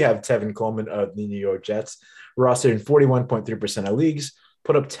 we have Tevin Coleman of the New York Jets, rostered in 41.3% of leagues,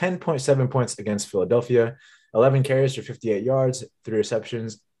 put up 10.7 points against Philadelphia, 11 carries for 58 yards, 3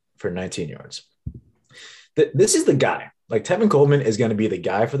 receptions for 19 yards. This is the guy. Like, Tevin Coleman is going to be the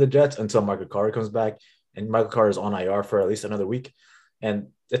guy for the Jets until Michael Carter comes back, and Michael Carter is on IR for at least another week. And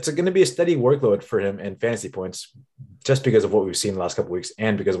it's going to be a steady workload for him in fantasy points just because of what we've seen the last couple of weeks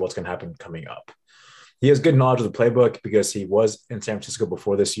and because of what's going to happen coming up. He has good knowledge of the playbook because he was in San Francisco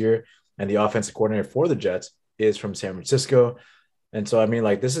before this year, and the offensive coordinator for the Jets is from San Francisco. And so, I mean,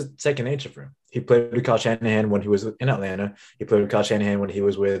 like, this is second nature for him. He played with Kyle Shanahan when he was in Atlanta. He played with Kyle Shanahan when he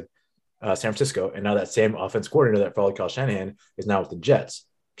was with San Francisco. And now that same offensive coordinator that followed Kyle Shanahan is now with the Jets.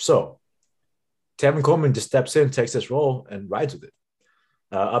 So Tevin Coleman just steps in, takes this role, and rides with it.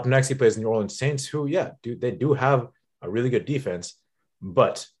 Up next, he plays the New Orleans Saints, who, they do have a really good defense,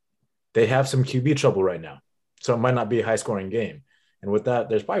 but they have some QB trouble right now. So it might not be a high-scoring game. And with that,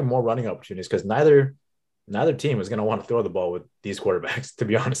 there's probably more running opportunities because neither team is going to want to throw the ball with these quarterbacks, to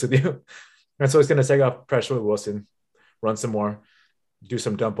be honest with you. And so it's going to take off pressure with Wilson, run some more, do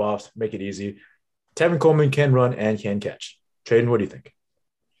some dump offs, make it easy. Tevin Coleman can run and can catch. Tradon, what do you think?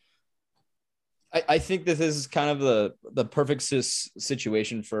 I think this is kind of the perfect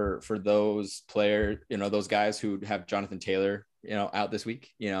situation for those players, those guys who have Jonathan Taylor, out this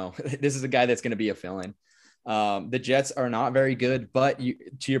week. This is a guy that's going to be a fill-in. The Jets are not very good, but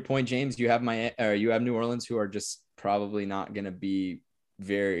to your point, James, you have New Orleans, who are just probably not going to be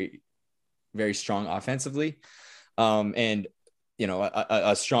very, very strong offensively. And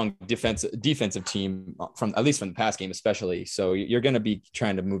a strong defensive team at least from the past game, especially. So you're going to be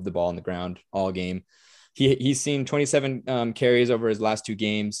trying to move the ball on the ground all game. He's seen 27 carries over his last 2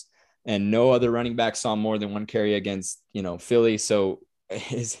 games, and no other running back saw more than 1 carry against, Philly. So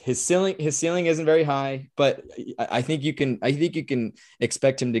his ceiling isn't very high, but I think you can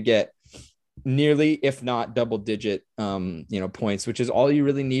expect him to get nearly, if not double digit, points, which is all you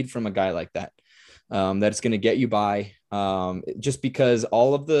really need from a guy like that. That's going to get you by, just because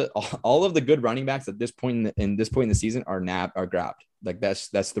all of the good running backs at this point in the season are grabbed. Like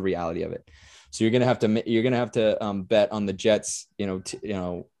that's the reality of it. So you're going to have to bet on the Jets,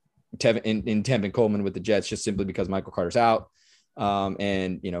 Tevin Coleman with the Jets, just simply because Michael Carter's out.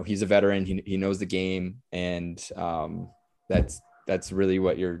 And he's a veteran, he knows the game. And, that's really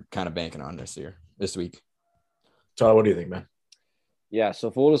what you're kind of banking on this week. Tyler, what do you think, man? Yeah. So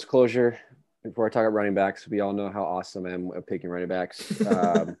full disclosure, before I talk about running backs, we all know how awesome I am at picking running backs.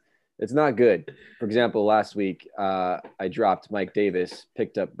 It's not good. For example, last week, I dropped Mike Davis,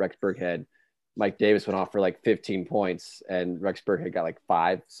 picked up Rex Burkhead. Mike Davis went off for like 15 points, and Rex Burkhead got like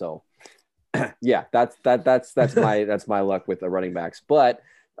 5. So yeah, that's my luck with the running backs. But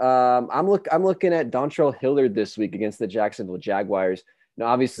I'm looking at Dontrell Hilliard this week against the Jacksonville Jaguars. Now,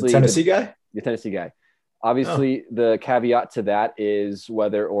 obviously, The Tennessee guy. The Tennessee guy. Obviously, the caveat to that is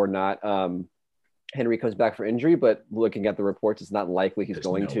whether or not Henry comes back for injury. But looking at the reports, it's not likely he's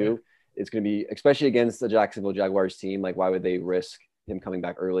going to. It's going to be, especially against the Jacksonville Jaguars team. Like, why would they risk him coming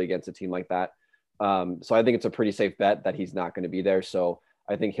back early against a team like that? So I think it's a pretty safe bet that he's not going to be there. So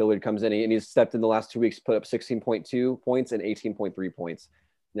I think Hilliard comes in, and he's stepped in the last 2 weeks, put up 16.2 points and 18.3 points.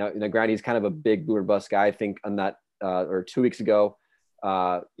 Now, granted, he's kind of a big boom or bust guy. I think on that, or 2 weeks ago,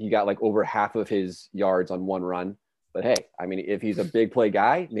 he got like over half of his yards on one run. But hey, I mean, if he's a big play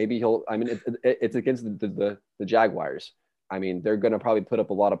guy, maybe he'll. I mean, it's against the Jaguars. I mean, they're going to probably put up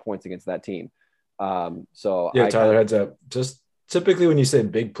a lot of points against that team. So yeah, Tyler, heads up. Just typically when you say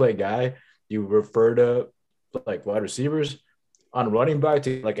big play guy, you refer to like wide receivers. On running back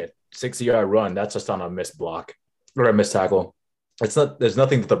to like a 60-yard run, that's just on a missed block or a missed tackle. It's not. There's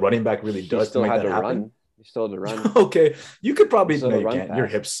nothing that the running back really does to make that happen. Run. You still had to run. Okay, you could probably. No, you can't. Your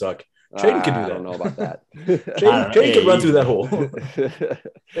hips suck. Tradon could do that. I don't know about that. Tradon could run through that hole.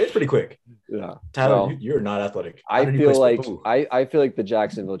 It's pretty quick. Yeah, Tyler, well, you're not athletic. I feel like the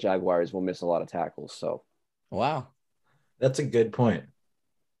Jacksonville Jaguars will miss a lot of tackles. So, wow, that's a good point.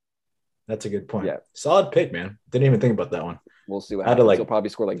 Yeah, solid pick, man. Didn't even think about that one. We'll see what happens. He'll probably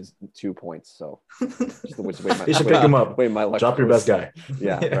score like 2 points. So, you should pick him up. Drop your best guy.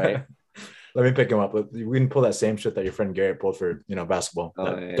 Yeah, right. Let me pick him up. We can pull that same shit that your friend Garrett pulled for, basketball.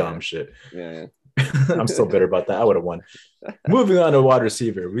 Dumb shit. Yeah. I'm still bitter about that. I would have won. Moving on to wide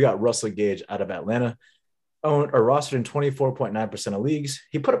receiver, we got Russell Gage out of Atlanta. Owned or rostered in 24.9% of leagues.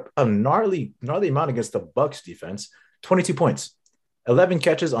 He put up a gnarly amount against the Bucs defense. 22 points, 11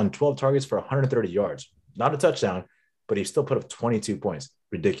 catches on 12 targets for 130 yards. Not a touchdown, but he still put up 22 points.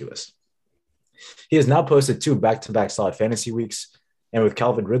 Ridiculous. He has now posted 2 back-to-back solid fantasy weeks. And with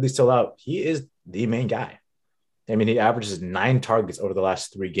Calvin Ridley still out, he is the main guy. I mean, he averages 9 targets over the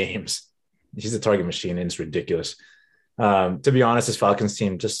last 3 games. He's a target machine, and it's ridiculous. To be honest, this Falcons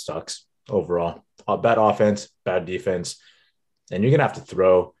team just sucks overall. Bad offense, bad defense. And you're going to have to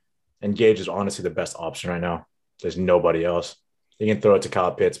throw. And Gage is honestly the best option right now. There's nobody else. You can throw it to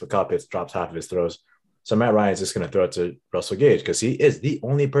Kyle Pitts, but Kyle Pitts drops half of his throws. So Matt Ryan's just going to throw it to Russell Gage because he is the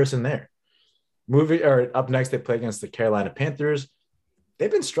only person there. Up next, they play against the Carolina Panthers.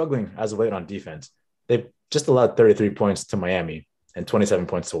 They've been struggling as of late on defense. They've just allowed 33 points to Miami and 27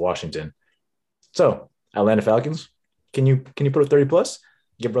 points to Washington. So, Atlanta Falcons, can you put a 30 plus?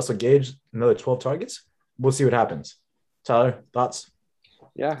 Give Russell Gage another 12 targets? We'll see what happens. Tyler, thoughts?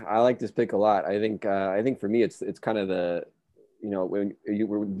 Yeah, I like this pick a lot. I think for me, it's kind of the, when you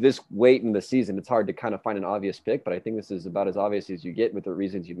were this late in the season, it's hard to kind of find an obvious pick, but I think this is about as obvious as you get with the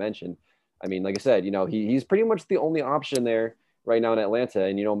reasons you mentioned. I mean, like I said, he's pretty much the only option there right now in Atlanta.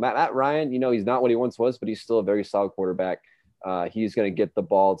 And, Matt Ryan, he's not what he once was, but he's still a very solid quarterback. He's going to get the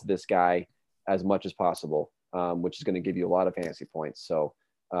ball to this guy as much as possible, which is going to give you a lot of fantasy points. So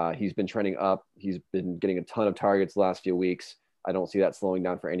he's been trending up. He's been getting a ton of targets the last few weeks. I don't see that slowing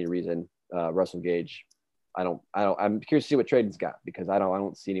down for any reason. Russell Gage, I'm curious to see what Tradon's got because I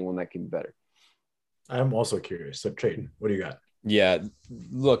don't see anyone that can be better. I'm also curious. So Tradon, what do you got? Yeah,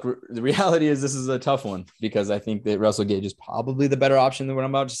 look, the reality is this is a tough one because I think that Russell Gage is probably the better option than what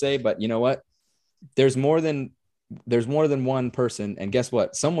I'm about to say. But you know what? There's more than one person. And guess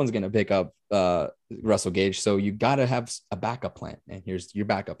what? Someone's going to pick up Russell Gage. So you got to have a backup plan. And here's your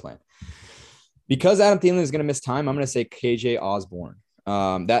backup plan. Because Adam Thielen is going to miss time, I'm going to say KJ Osborne.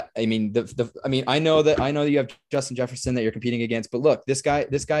 I know that you have Justin Jefferson that you're competing against, but look, this guy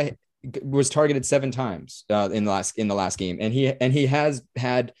was targeted 7 times in the last game, and he has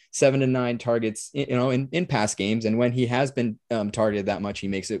had 7 to 9 targets, in past games, and when he has been targeted that much, he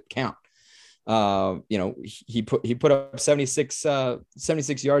makes it count. He put up 76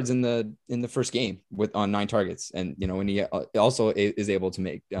 yards in the first game on 9 targets, and when he also is able to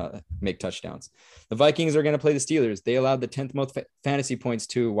make touchdowns. The Vikings are going to play the Steelers. They allowed the 10th most fantasy points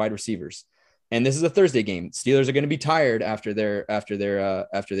to wide receivers. And this is a Thursday game. Steelers are going to be tired after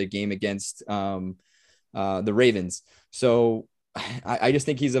their game against the Ravens. So I just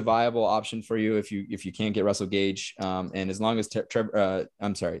think he's a viable option for you if you can't get Russell Gage. And as long as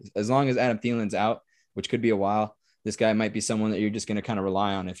as long as Adam Thielen's out, which could be a while, this guy might be someone that you're just going to kind of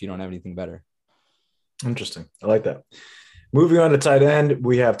rely on if you don't have anything better. Interesting. I like that. Moving on to tight end,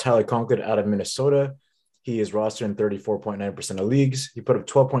 we have Tyler Conklin out of Minnesota. He is rostered in 34.9% of leagues. He put up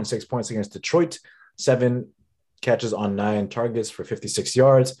 12.6 points against Detroit, 7 catches on 9 targets for 56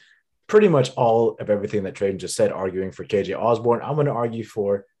 yards. pretty much all of everything that Tradon just said, arguing for KJ Osborne. I'm going to argue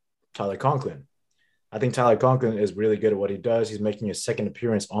for Tyler Conklin. I think Tyler Conklin is really good at what he does. He's making his second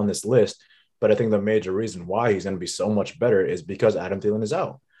appearance on this list, but I think the major reason why he's going to be so much better is because Adam Thielen is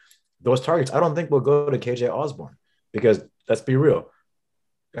out. Those targets, I don't think will go to KJ Osborne because let's be real.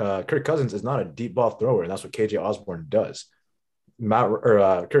 Kirk Cousins is not a deep ball thrower, and that's what KJ Osborne does.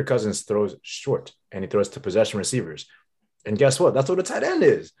 Kirk Cousins throws short, and he throws to possession receivers. And guess what? That's what a tight end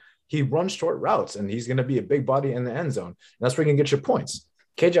is. He runs short routes, and he's going to be a big body in the end zone. And that's where you can get your points.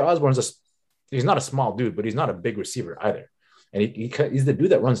 KJ Osborne's he's not a small dude, but he's not a big receiver either. And he's the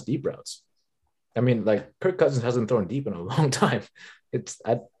dude that runs deep routes. I mean, like Kirk Cousins hasn't thrown deep in a long time.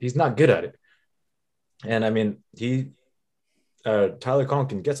 He's not good at it. And I mean, Tyler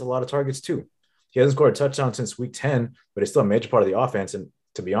Conklin gets a lot of targets too. He hasn't scored a touchdown since week 10, but he's still a major part of the offense. And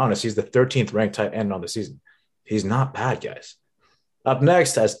to be honest, he's the 13th ranked tight end on the season. He's not bad, guys. Up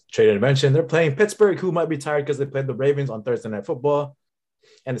next, as Tradon mentioned, they're playing Pittsburgh, who might be tired because they played the Ravens on Thursday Night Football.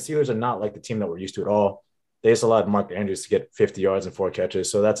 And the Steelers are not like the team that we're used to at all. They just allowed Mark Andrews to get 50 yards and 4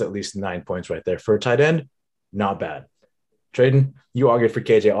 catches. So that's at least 9 points right there. For a tight end, not bad. Tradon, you argued for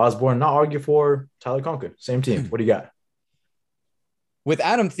KJ Osborne, not argue for Tyler Conklin. Same team. What do you got? With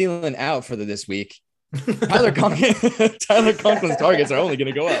Adam Thielen out for this week, Tyler Conklin's targets are only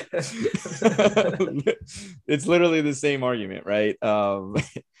going to go up. It's literally the same argument, right?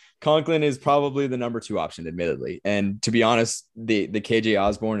 Conklin is probably the number 2 option, admittedly. And to be honest, the KJ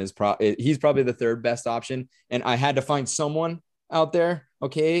Osborne he's probably the 3rd best option. And I had to find someone out there.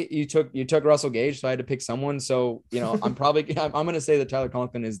 Okay. You took Russell Gage, so I had to pick someone. So, I'm going to say that Tyler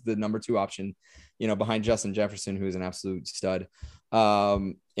Conklin is the number 2 option, behind Justin Jefferson, who is an absolute stud.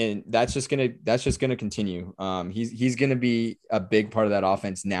 And that's just gonna continue. He's gonna be a big part of that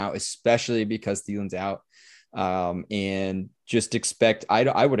offense now, especially because Thielen's out. And just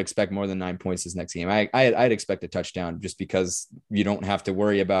I would expect more than 9 points this next game. I'd expect a touchdown just because you don't have to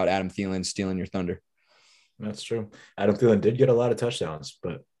worry about Adam Thielen stealing your thunder. That's true. Adam Thielen did get a lot of touchdowns,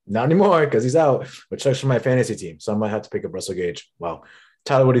 but not anymore because he's out, which sucks for my fantasy team. So I might have to pick up Russell Gage. Wow.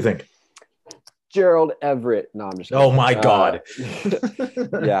 Tyler, what do you think? Gerald Everett. No, I'm just kidding. Oh my God.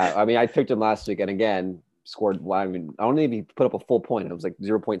 Yeah. I mean, I picked him last week and again scored. I don't think he put up a full point. It was like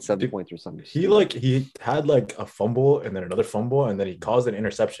 0.7 points or something. He had like a fumble and then another fumble and then he caused an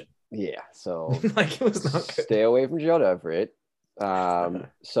interception. Yeah. So like it was not good. Stay away from Gerald Everett.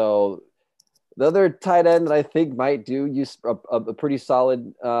 So the other tight end that I think might do use a pretty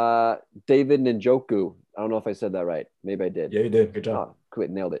solid David Njoku. I don't know if I said that right. Maybe I did. Yeah, you did. Good job.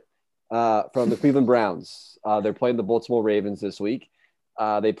 Nailed it. From the Cleveland Browns. They're playing the Baltimore Ravens this week.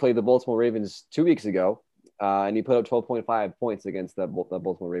 They played the Baltimore Ravens 2 weeks ago, and he put up 12.5 points against the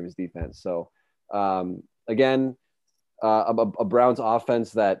Baltimore Ravens defense. So, again, a Browns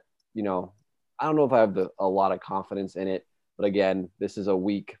offense that, I don't know if I have a lot of confidence in it, but again, this is a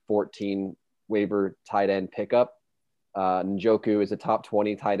week 14 waiver tight end pickup. Njoku is a top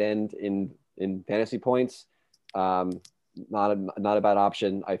 20 tight end in fantasy points. Not a bad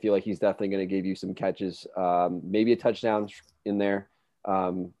option. I feel like he's definitely going to give you some catches, maybe a touchdown in there.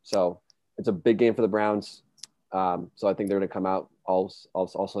 So it's a big game for the Browns. So I think they're going to come out all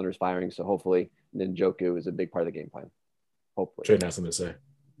cylinders firing. So hopefully Njoku is a big part of the game plan. Hopefully. Tradon has something to say.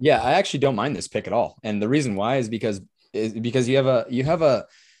 Yeah, I actually don't mind this pick at all. And the reason why is because you have a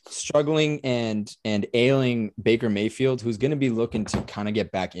struggling and ailing Baker Mayfield, who's going to be looking to kind of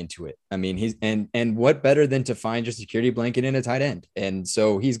get back into it. I mean, he's and what better than to find your security blanket in a tight end. And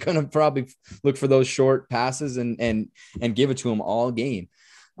so he's going to probably look for those short passes and give it to him all game.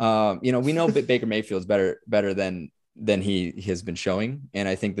 We know Baker Mayfield's better than he has been showing. And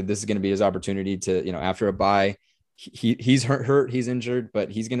I think that this is going to be his opportunity to, after a bye, he's hurt, he's injured,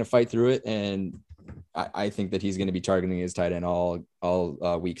 but he's going to fight through it. And I think that he's going to be targeting his tight end all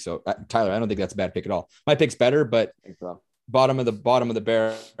week. So Tyler, I don't think that's a bad pick at all. My pick's better, but bottom of the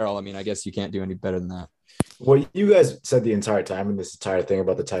barrel. I mean, I guess you can't do any better than that. Well, you guys said the entire time in this entire thing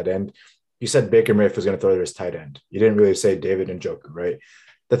about the tight end, you said Baker Mayfield was going to throw to his tight end. You didn't really say David Njoku, right?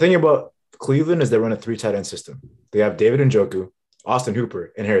 The thing about Cleveland is they run a 3 tight end system. They have David Njoku, Austin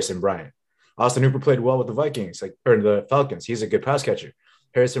Hooper, and Harrison Bryant. Austin Hooper played well with the Vikings, or the Falcons. He's a good pass catcher.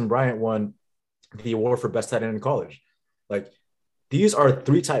 Harrison Bryant won the award for best tight end in college. Like, these are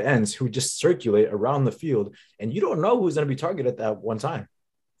 3 tight ends who just circulate around the field, and you don't know who's going to be targeted at that one time.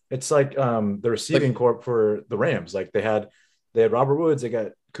 It's like the receiving corps for the Rams. Like they had Robert Woods, they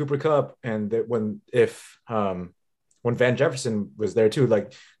got Cooper Kupp, and when Van Jefferson was there too,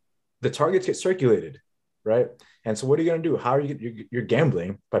 like the targets get circulated, right? And so what are you going to do? How are you're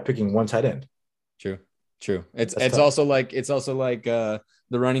gambling by picking one tight end? True. It's also like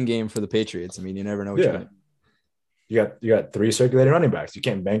the running game for the Patriots. I mean, you never know what you're going to. You got 3 circulating running backs. You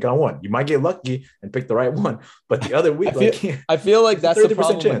can't bank on one. You might get lucky and pick the right one, but the other week, I feel like that's the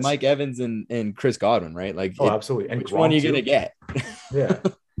problem chance with Mike Evans and Chris Godwin, right? Like, absolutely. And which one are you going to get? Yeah.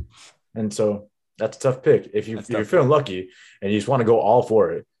 And so that's a tough pick. If you're feeling lucky and you just want to go all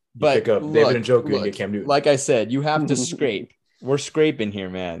for it, pick up David Njoku and get Cam Newton. Like I said, you have to scrape. We're scraping here,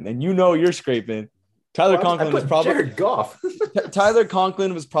 man. And you're scraping. Tyler Conklin was probably Jared Goff. Tyler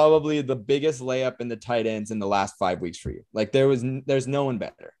Conklin was probably the biggest layup in the tight ends in the last 5 weeks for you. Like there's no one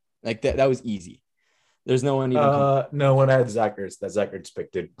better. Like that was easy. There's no one even. No, when I had Zach Ertz, that Zach Ertz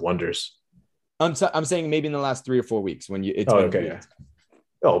pick did wonders. I'm saying maybe in the last 3 or 4 weeks when you. Yeah.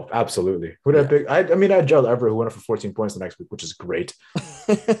 Oh, absolutely. Who did I pick? I mean, I had Gerald Everett who went up for 14 points the next week, which is great.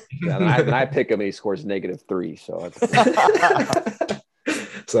 and I pick him and he scores -3. So,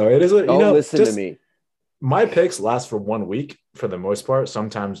 so it is. Don't listen to me. My picks last for 1 week for the most part,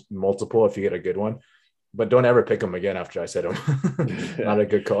 sometimes multiple if you get a good one, but don't ever pick them again after I said them. Not a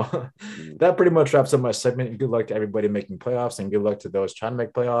good call. That pretty much wraps up my segment. Good luck to everybody making playoffs and good luck to those trying to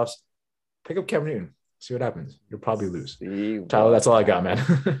make playoffs. Pick up Cam Newton. See what happens. You'll probably lose. Tyler, that's all I got, man.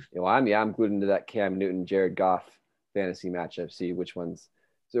 I'm glued into that Cam Newton, Jared Goff fantasy matchup. See which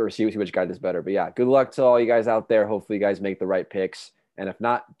which guy does better. But yeah, good luck to all you guys out there. Hopefully you guys make the right picks. And if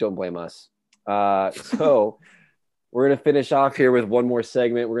not, don't blame us. So we're going to finish off here with one more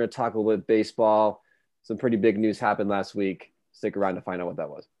segment. We're going to talk a little bit baseball. Some pretty big news happened last week. Stick around to find out what that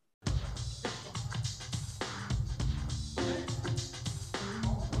was.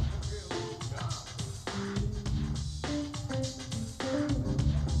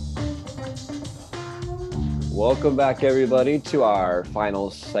 Welcome back, everybody, to our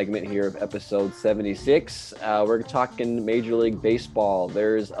final segment here of episode 76. We're talking Major League Baseball.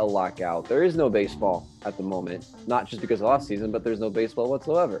 There's a lockout. There is no baseball at the moment, not just because of off season, but there's no baseball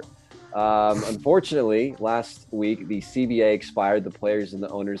whatsoever. Unfortunately, last week, the CBA expired. The players and the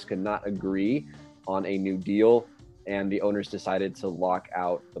owners could not agree on a new deal, and the owners decided to lock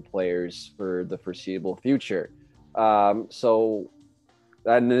out the players for the foreseeable future.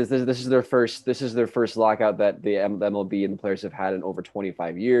 And this is their first lockout that the MLB and the players have had in over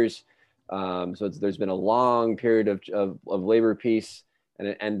 25 years. So there's been a long period of labor peace, and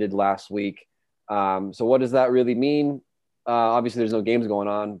it ended last week. So what does that really mean? Obviously, there's no games going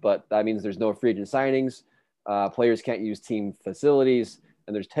on, but that means there's no free agent signings. Players can't use team facilities,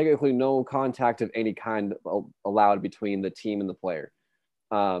 and there's technically no contact of any kind allowed between the team and the player.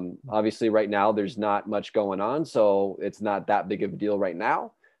 Obviously right now there's not much going on, so it's not that big of a deal right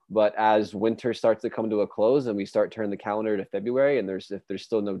now, but as winter starts to come to a close and we start turning the calendar to February and if there's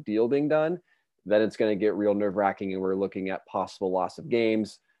still no deal being done, then it's going to get real nerve-wracking and we're looking at possible loss of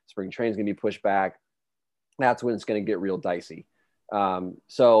games. Spring training's going to be pushed back. That's when it's going to get real dicey.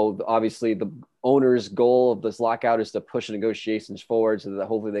 So obviously the owner's goal of this lockout is to push the negotiations forward so that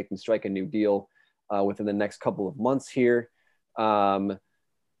hopefully they can strike a new deal within the next couple of months here.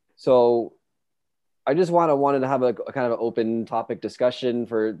 So I just wanted to have a kind of an open topic discussion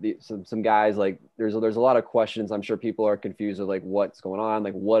for some guys. Like there's a lot of questions. I'm sure people are confused with like what's going on.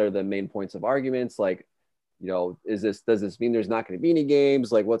 Like what are the main points of arguments? Like, does this mean there's not going to be any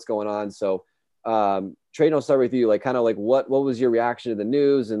games? Like what's going on? So Tradon, I'll start with you. Like kind of like what was your reaction to the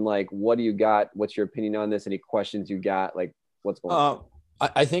news and like what do you got? What's your opinion on this? Any questions you got? Like what's going on?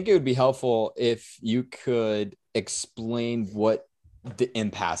 I think it would be helpful if you could explain what the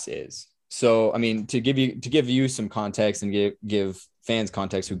impasse is. So, I mean, to give you some context and give fans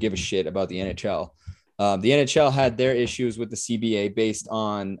context who give a shit about the NHL. The NHL had their issues with the CBA based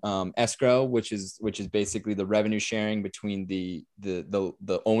on escrow, which is basically the revenue sharing between the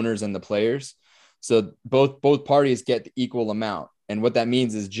owners and the players. So both parties get the equal amount, and what that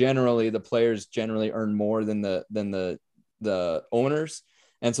means is generally the players earn more than the owners.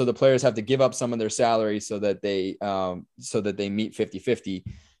 And so the players have to give up some of their salary so that they meet 50-50.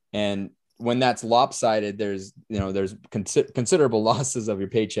 And when that's lopsided, there's considerable losses of your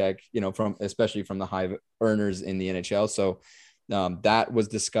paycheck, especially from the high earners in the NHL. So that was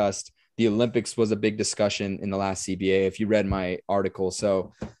discussed. The Olympics was a big discussion in the last CBA, if you read my article.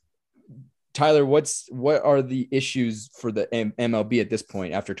 So Tyler, what are the issues for the MLB at this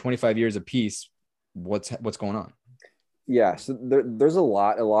point after 25 years of peace? What's going on? Yeah, so there's a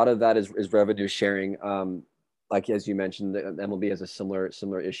lot of that is revenue sharing. Like as you mentioned, the MLB has a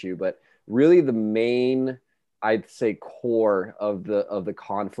similar issue, but really the main, I'd say, core of the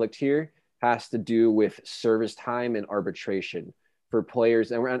conflict here has to do with service time and arbitration for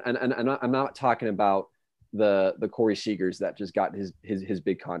players. And I'm not talking about the Corey Seagers that just got his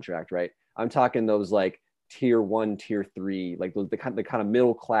big contract, right? I'm talking those like tier 1, tier 3, like the kind of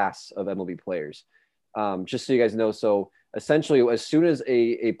middle class of MLB players. Just so you guys know, so essentially, as soon as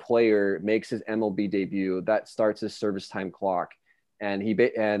a player makes his MLB debut, that starts his service time clock,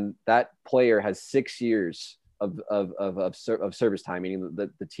 and that player has 6 years of service time, meaning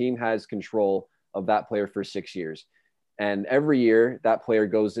that the team has control of that player for 6 years. And every year that player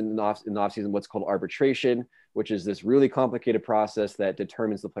goes in the off season, what's called arbitration, which is this really complicated process that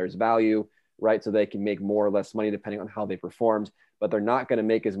determines the player's value, right? So they can make more or less money depending on how they performed, but they're not going to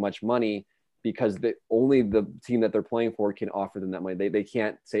make as much money because only the team that they're playing for can offer them that money. They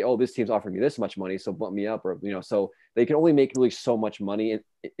can't say, oh, this team's offering me this much money, so bump me up, or, so they can only make really so much money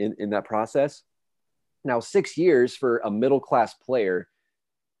in that process. Now, 6 years for a middle-class player,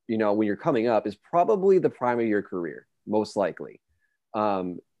 when you're coming up, is probably the prime of your career, most likely.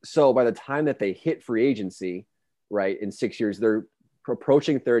 So by the time that they hit free agency, right, in 6 years, they're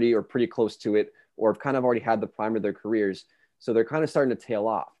approaching 30 or pretty close to it, or have kind of already had the prime of their careers. So they're kind of starting to tail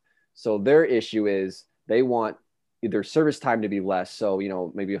off. So their issue is they want either service time to be less, so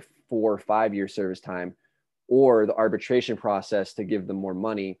maybe a 4 or 5 year service time, or the arbitration process to give them more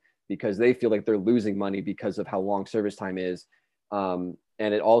money because they feel like they're losing money because of how long service time is. And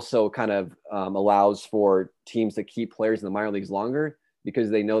it also kind of allows for teams to keep players in the minor leagues longer because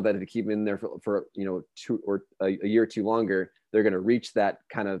they know that if they keep them in there for 2 or a year or two longer, they're going to reach that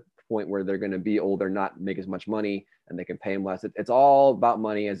kind of point where they're going to be older, not make as much money, and they can pay them less. It's all about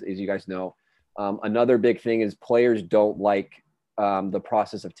money, as you guys know. Another big thing is players don't like the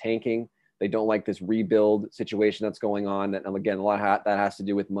process of tanking. They don't like this rebuild situation that's going on. And again, a lot of that has to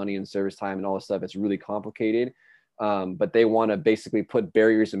do with money and service time and all this stuff. It's really complicated. But they want to basically put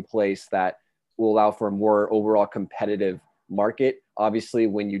barriers in place that will allow for a more overall competitive market. Obviously,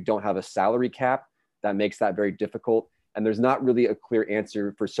 when you don't have a salary cap, that makes that very difficult. And there's not really a clear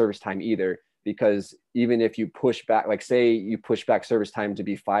answer for service time either, because even if you push back, like say you push back service time to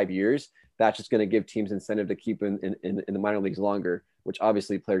be 5 years, that's just going to give teams incentive to keep in the minor leagues longer, which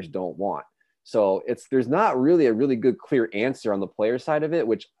obviously players don't want. So there's not really a really good clear answer on the player side of it,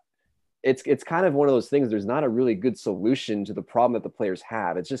 which it's kind of one of those things. There's not a really good solution to the problem that the players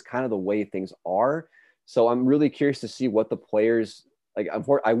have. It's just kind of the way things are. So I'm really curious to see what the players like.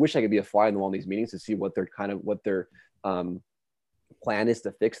 I wish I could be a fly on the wall in these meetings to see what their plan is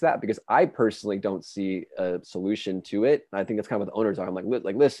to fix that, because I personally don't see a solution to it. I think that's kind of what the owners are. I'm like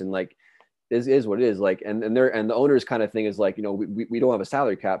listen, like this is what it is. Like, and the owners kind of thing is like, we don't have a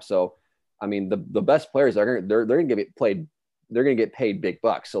salary cap. So, I mean, the best players they're going to get played. They're going to get paid big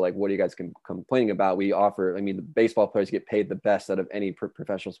bucks. So like, what are you guys complaining about? We offer, I mean, the baseball players get paid the best out of any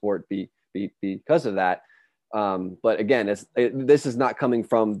professional sport because of that. But again, this is not coming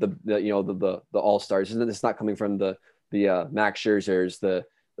from the all-stars. This is not coming from the Max Scherzers,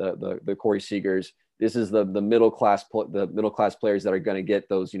 the Corey Seagers. This is the middle class players that are going to get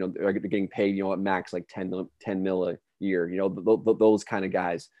those, are getting paid, at max like 10 mil a year, those kind of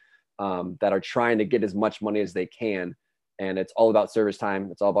guys that are trying to get as much money as they can. And it's all about service time.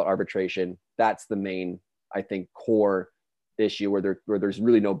 It's all about arbitration. That's the main, I think, core issue where there's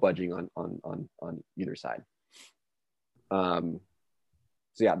really no budging on either side. So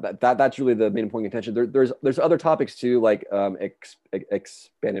yeah, that's really the main point of contention. There's other topics too, like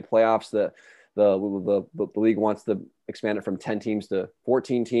expanded playoffs. The league wants to expand it from 10 teams to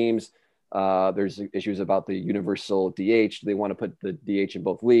 14 teams. There's issues about the universal DH. They want to put the DH in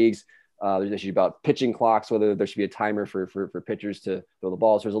both leagues. There's issues about pitching clocks, whether there should be a timer for pitchers to throw the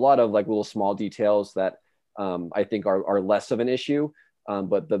balls. There's a lot of like little small details that I think are less of an issue.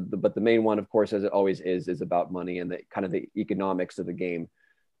 But the main one, of course, as it always is about money and the kind of the economics of the game.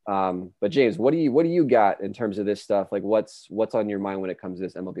 But James, what do you got in terms of this stuff? Like what's on your mind when it comes to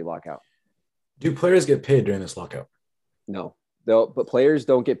this MLB lockout? Do players get paid during this lockout? No, but players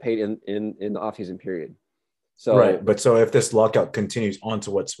don't get paid in the offseason period. So right, but so if this lockout continues on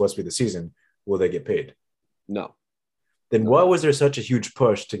to what's supposed to be the season, will they get paid? No. Then why was there such a huge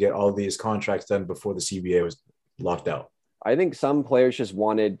push to get all these contracts done before the CBA was locked out? I think some players just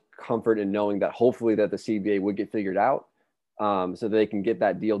wanted comfort in knowing that hopefully that the CBA would get figured out, so they can get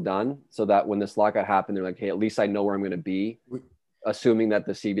that deal done, so that when this lockout happened, they're like, hey, at least I know where I'm going to be, assuming that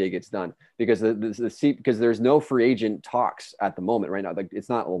the CBA gets done, because because there's no free agent talks at the moment right now. Like it's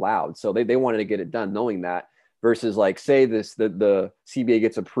not allowed. So they wanted to get it done knowing that, versus like say the CBA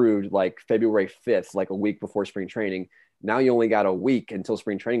gets approved like February 5th, like a week before spring training. Now you only got a week until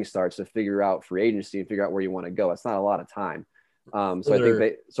spring training starts to figure out free agency and figure out where you want to go. It's not a lot of time. I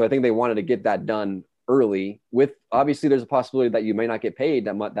think they wanted to get that done early. With obviously, there's a possibility that you may not get paid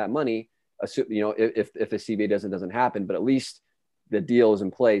that money. If the CBA doesn't happen, but at least the deal is in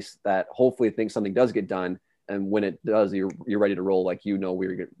place that hopefully something does get done. And when it does, you're ready to roll, like,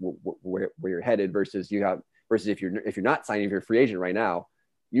 where you're headed versus if you're not signing, if you're a free agent right now,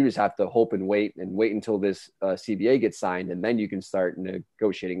 you just have to hope and wait until this CBA gets signed, and then you can start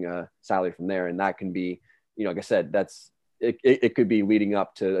negotiating a salary from there. And that can be, like I said, it could be leading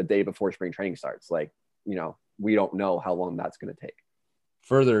up to a day before spring training starts. Like, we don't know how long that's going to take.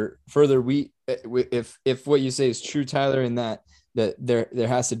 Further, if what you say is true, Tyler, in that there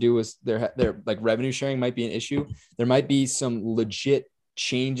has to do with their like revenue sharing might be an issue. There might be some legit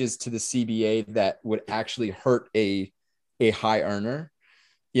changes to the CBA that would actually hurt a high earner.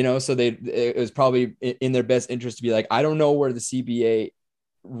 So it was probably in their best interest to be like, I don't know where the CBA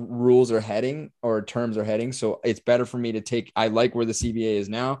rules are heading or terms are heading. So it's better for me to I like where the CBA is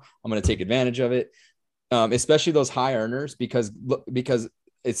now. I'm going to take advantage of it. Especially those high earners, because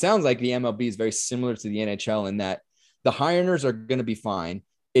it sounds like the MLB is very similar to the NHL in that the high earners are going to be fine.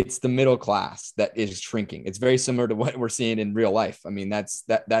 It's the middle class that is shrinking. It's very similar to what we're seeing in real life. I mean, that's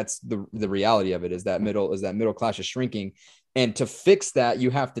the reality of it, is that middle class is shrinking. And to fix that, you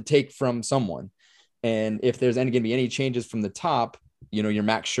have to take from someone. And if there's going to be any changes from the top, your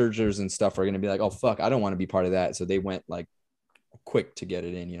Max Scherzers and stuff are going to be like, oh, fuck, I don't want to be part of that. So they went like quick to get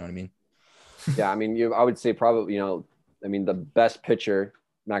it in. You know what I mean? Yeah. I mean, I would say probably, the best pitcher,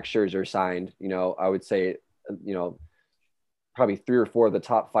 Max Scherzer, signed, I would say, probably 3 or 4 of the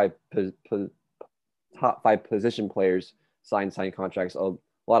top five position players signed contracts. A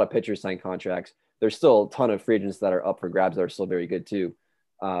lot of pitchers signed contracts. There's still a ton of free agents that are up for grabs that are still very good too.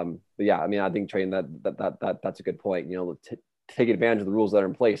 But yeah, I mean, I think Tradon, that's a good point. Take advantage of the rules that are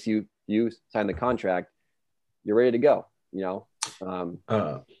in place. You sign the contract, you're ready to go.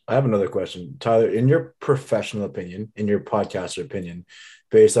 I have another question, Tyler. In your professional opinion, in your podcaster opinion,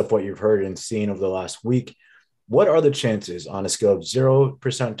 based off what you've heard and seen over the last week, what are the chances on a scale of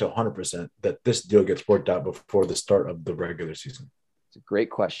 0% to 100% that this deal gets worked out before the start of the regular season? It's a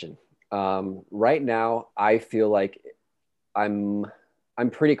great question. Right now, I feel like I'm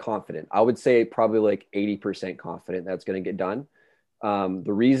pretty confident. I would say probably like 80% confident that's going to get done.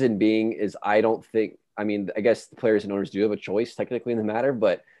 The reason being is I guess the players and owners do have a choice technically in the matter,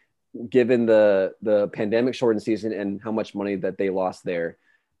 but given the pandemic shortened season and how much money that they lost there,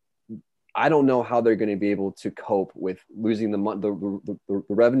 I don't know how they're going to be able to cope with losing the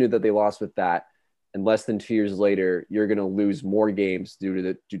revenue that they lost with that. And less than 2 years later, you're going to lose more games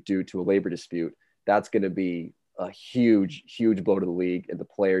due to a labor dispute. That's going to be a huge, huge blow to the league and the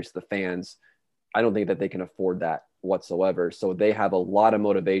players, the fans. I don't think that they can afford that whatsoever. So they have a lot of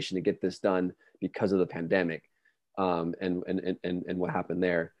motivation to get this done because of the pandemic and what happened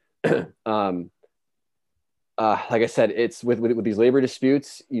there. Like I said, it's with these labor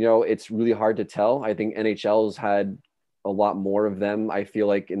disputes, it's really hard to tell. I think NHL's had a lot more of them, I feel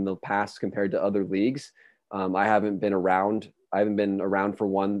like, in the past compared to other leagues. I haven't been around for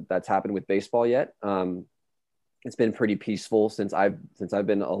one that's happened with baseball yet. It's been pretty peaceful since I've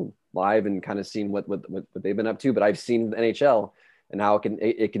been alive and kind of seen what they've been up to. But I've seen the NHL and how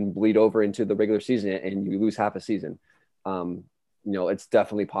it can bleed over into the regular season and you lose half a season. It's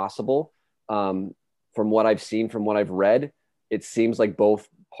definitely possible. From what I've seen, from what I've read, it seems like both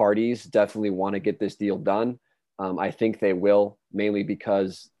parties definitely want to get this deal done. I think they will, mainly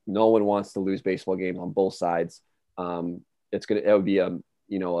because no one wants to lose baseball games on both sides. It would be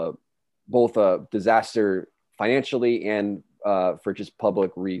both a disaster financially and for just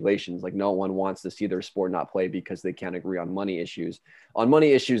public relations. Like, no one wants to see their sport not play because they can't agree on money issues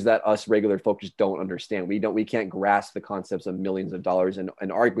that us regular folks just don't understand. We can't grasp the concepts of millions of dollars and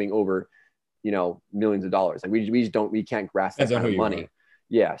arguing over, millions of dollars. Like we can't grasp that kind of money.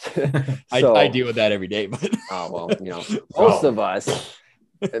 Yes. So, I deal with that every day, but most of us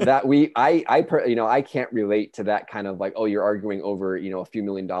that I can't relate to that kind of like, oh, you're arguing over, a few $1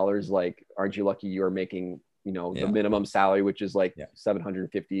 million. Like, aren't you lucky you're making, the minimum salary, which is like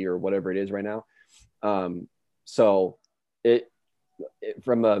 750 or whatever it is right now. So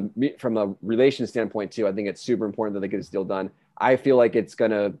from a relation standpoint too, I think it's super important that they get this deal done. I feel like it's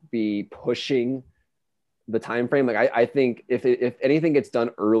going to be pushing the time frame. Like, I think if anything gets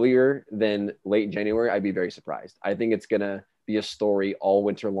done earlier than late January, I'd be very surprised. I think it's going to be a story all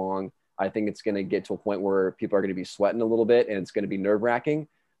winter long. I think it's going to get to a point where people are going to be sweating a little bit and it's going to be nerve wracking.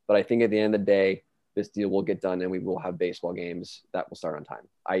 But I think at the end of the day, this deal will get done and we will have baseball games that will start on time.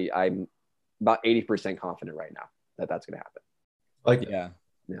 I'm about 80% confident right now that that's going to happen. Like, yeah.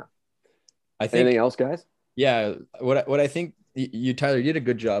 I think, anything else, guys? Yeah. What I think you, Tyler, you did a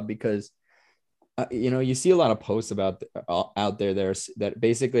good job because, you see a lot of posts out there that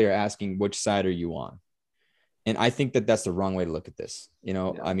basically are asking which side are you on? And I think that that's the wrong way to look at this.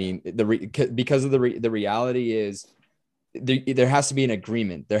 Yeah. I mean, because of the reality is there has to be an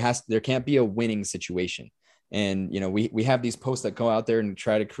agreement. There can't be a winning situation. And, we have these posts that go out there and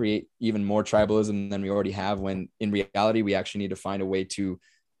try to create even more tribalism than we already have, when in reality, we actually need to find a way to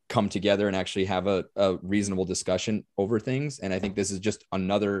come together and actually have a reasonable discussion over things. And I think this is just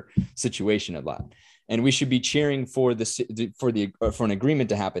another situation of that. And we should be cheering for an agreement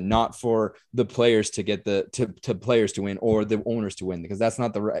to happen, not for the players to get to players to win or the owners to win, because that's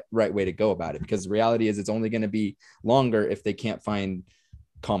not the right way to go about it. Because the reality is it's only going to be longer if they can't find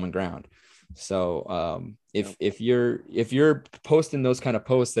common ground. So if you're posting those kind of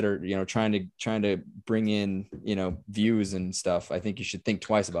posts that are, trying to bring in, views and stuff, I think you should think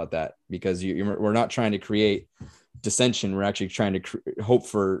twice about that, because we're not trying to create dissension. We're actually trying to hope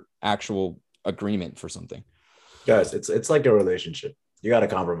for actual agreement for something. Guys, it's like a relationship. You got to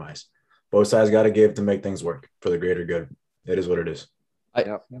compromise. Both sides got to give to make things work for the greater good. It is what it is.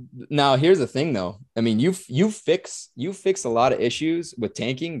 Now here's the thing though. I mean, you fix a lot of issues with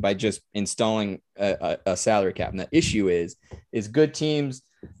tanking by just installing a salary cap. And the issue is good teams,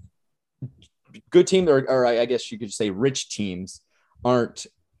 or I guess you could say rich teams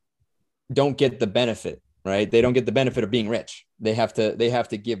don't get the benefit, right? They don't get the benefit of being rich. They have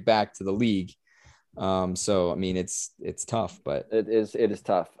to give back to the league. So I mean, it's tough, but it is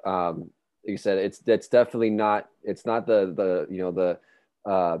tough. Like you said, it's definitely not. It's not the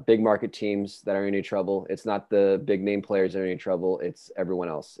big market teams that are in any trouble. It's not the big name players that are in any trouble. It's everyone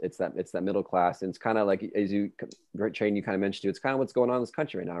else. It's that middle class. And it's kind of like, as you kind of mentioned, it's kind of what's going on in this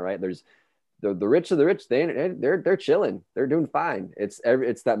country right now, right? There's the rich of the rich. They're chilling. They're doing fine. It's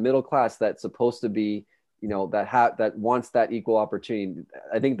that middle class that's supposed to be, that wants that equal opportunity.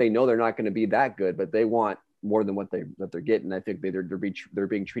 I think they know they're not going to be that good, but they want more than what they're getting. I think they're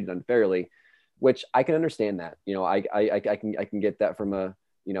being treated unfairly, which I can understand that. I can get that from a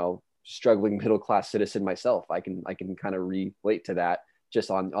struggling middle class citizen myself. I can kind of relate to that, just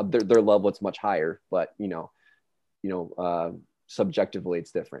on their level. It's much higher, but subjectively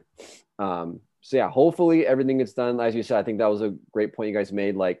it's different. So yeah, hopefully everything gets done. As you said, I think that was a great point you guys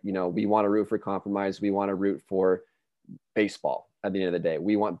made. Like, we want to root for compromise. We want to root for baseball at the end of the day.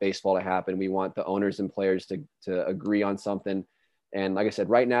 We want baseball to happen. We want the owners and players to agree on something. And like I said,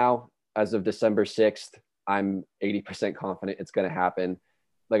 right now, as of December 6th, I'm 80% confident it's going to happen.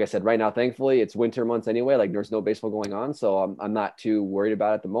 Like I said, right now, thankfully, it's winter months anyway. Like, there's no baseball going on. So I'm not too worried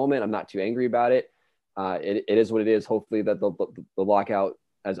about it at the moment. I'm not too angry about it. It is what it is. Hopefully that the lockout,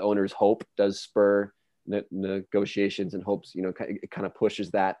 as owners hope, does spur negotiations, and hopes, it kind of pushes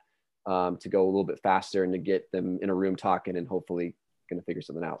that to go a little bit faster and to get them in a room talking and hopefully going to figure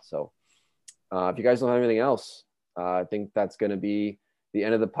something out. So if you guys don't have anything else, I think that's going to be the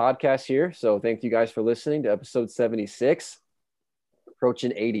end of the podcast here. So thank you guys for listening to episode 76,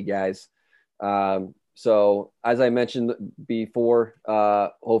 approaching 80, guys. So as I mentioned before,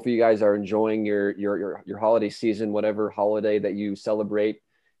 hopefully you guys are enjoying your holiday season, whatever holiday that you celebrate.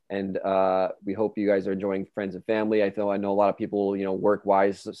 And we hope you guys are enjoying friends and family. I know a lot of people, work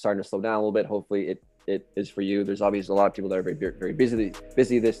wise, starting to slow down a little bit. Hopefully it is for you. There's obviously a lot of people that are very, very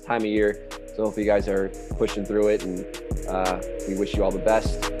busy this time of year. So hopefully you guys are pushing through it, and we wish you all the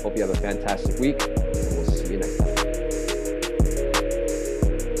best. Hope you have a fantastic week. We'll see you next time.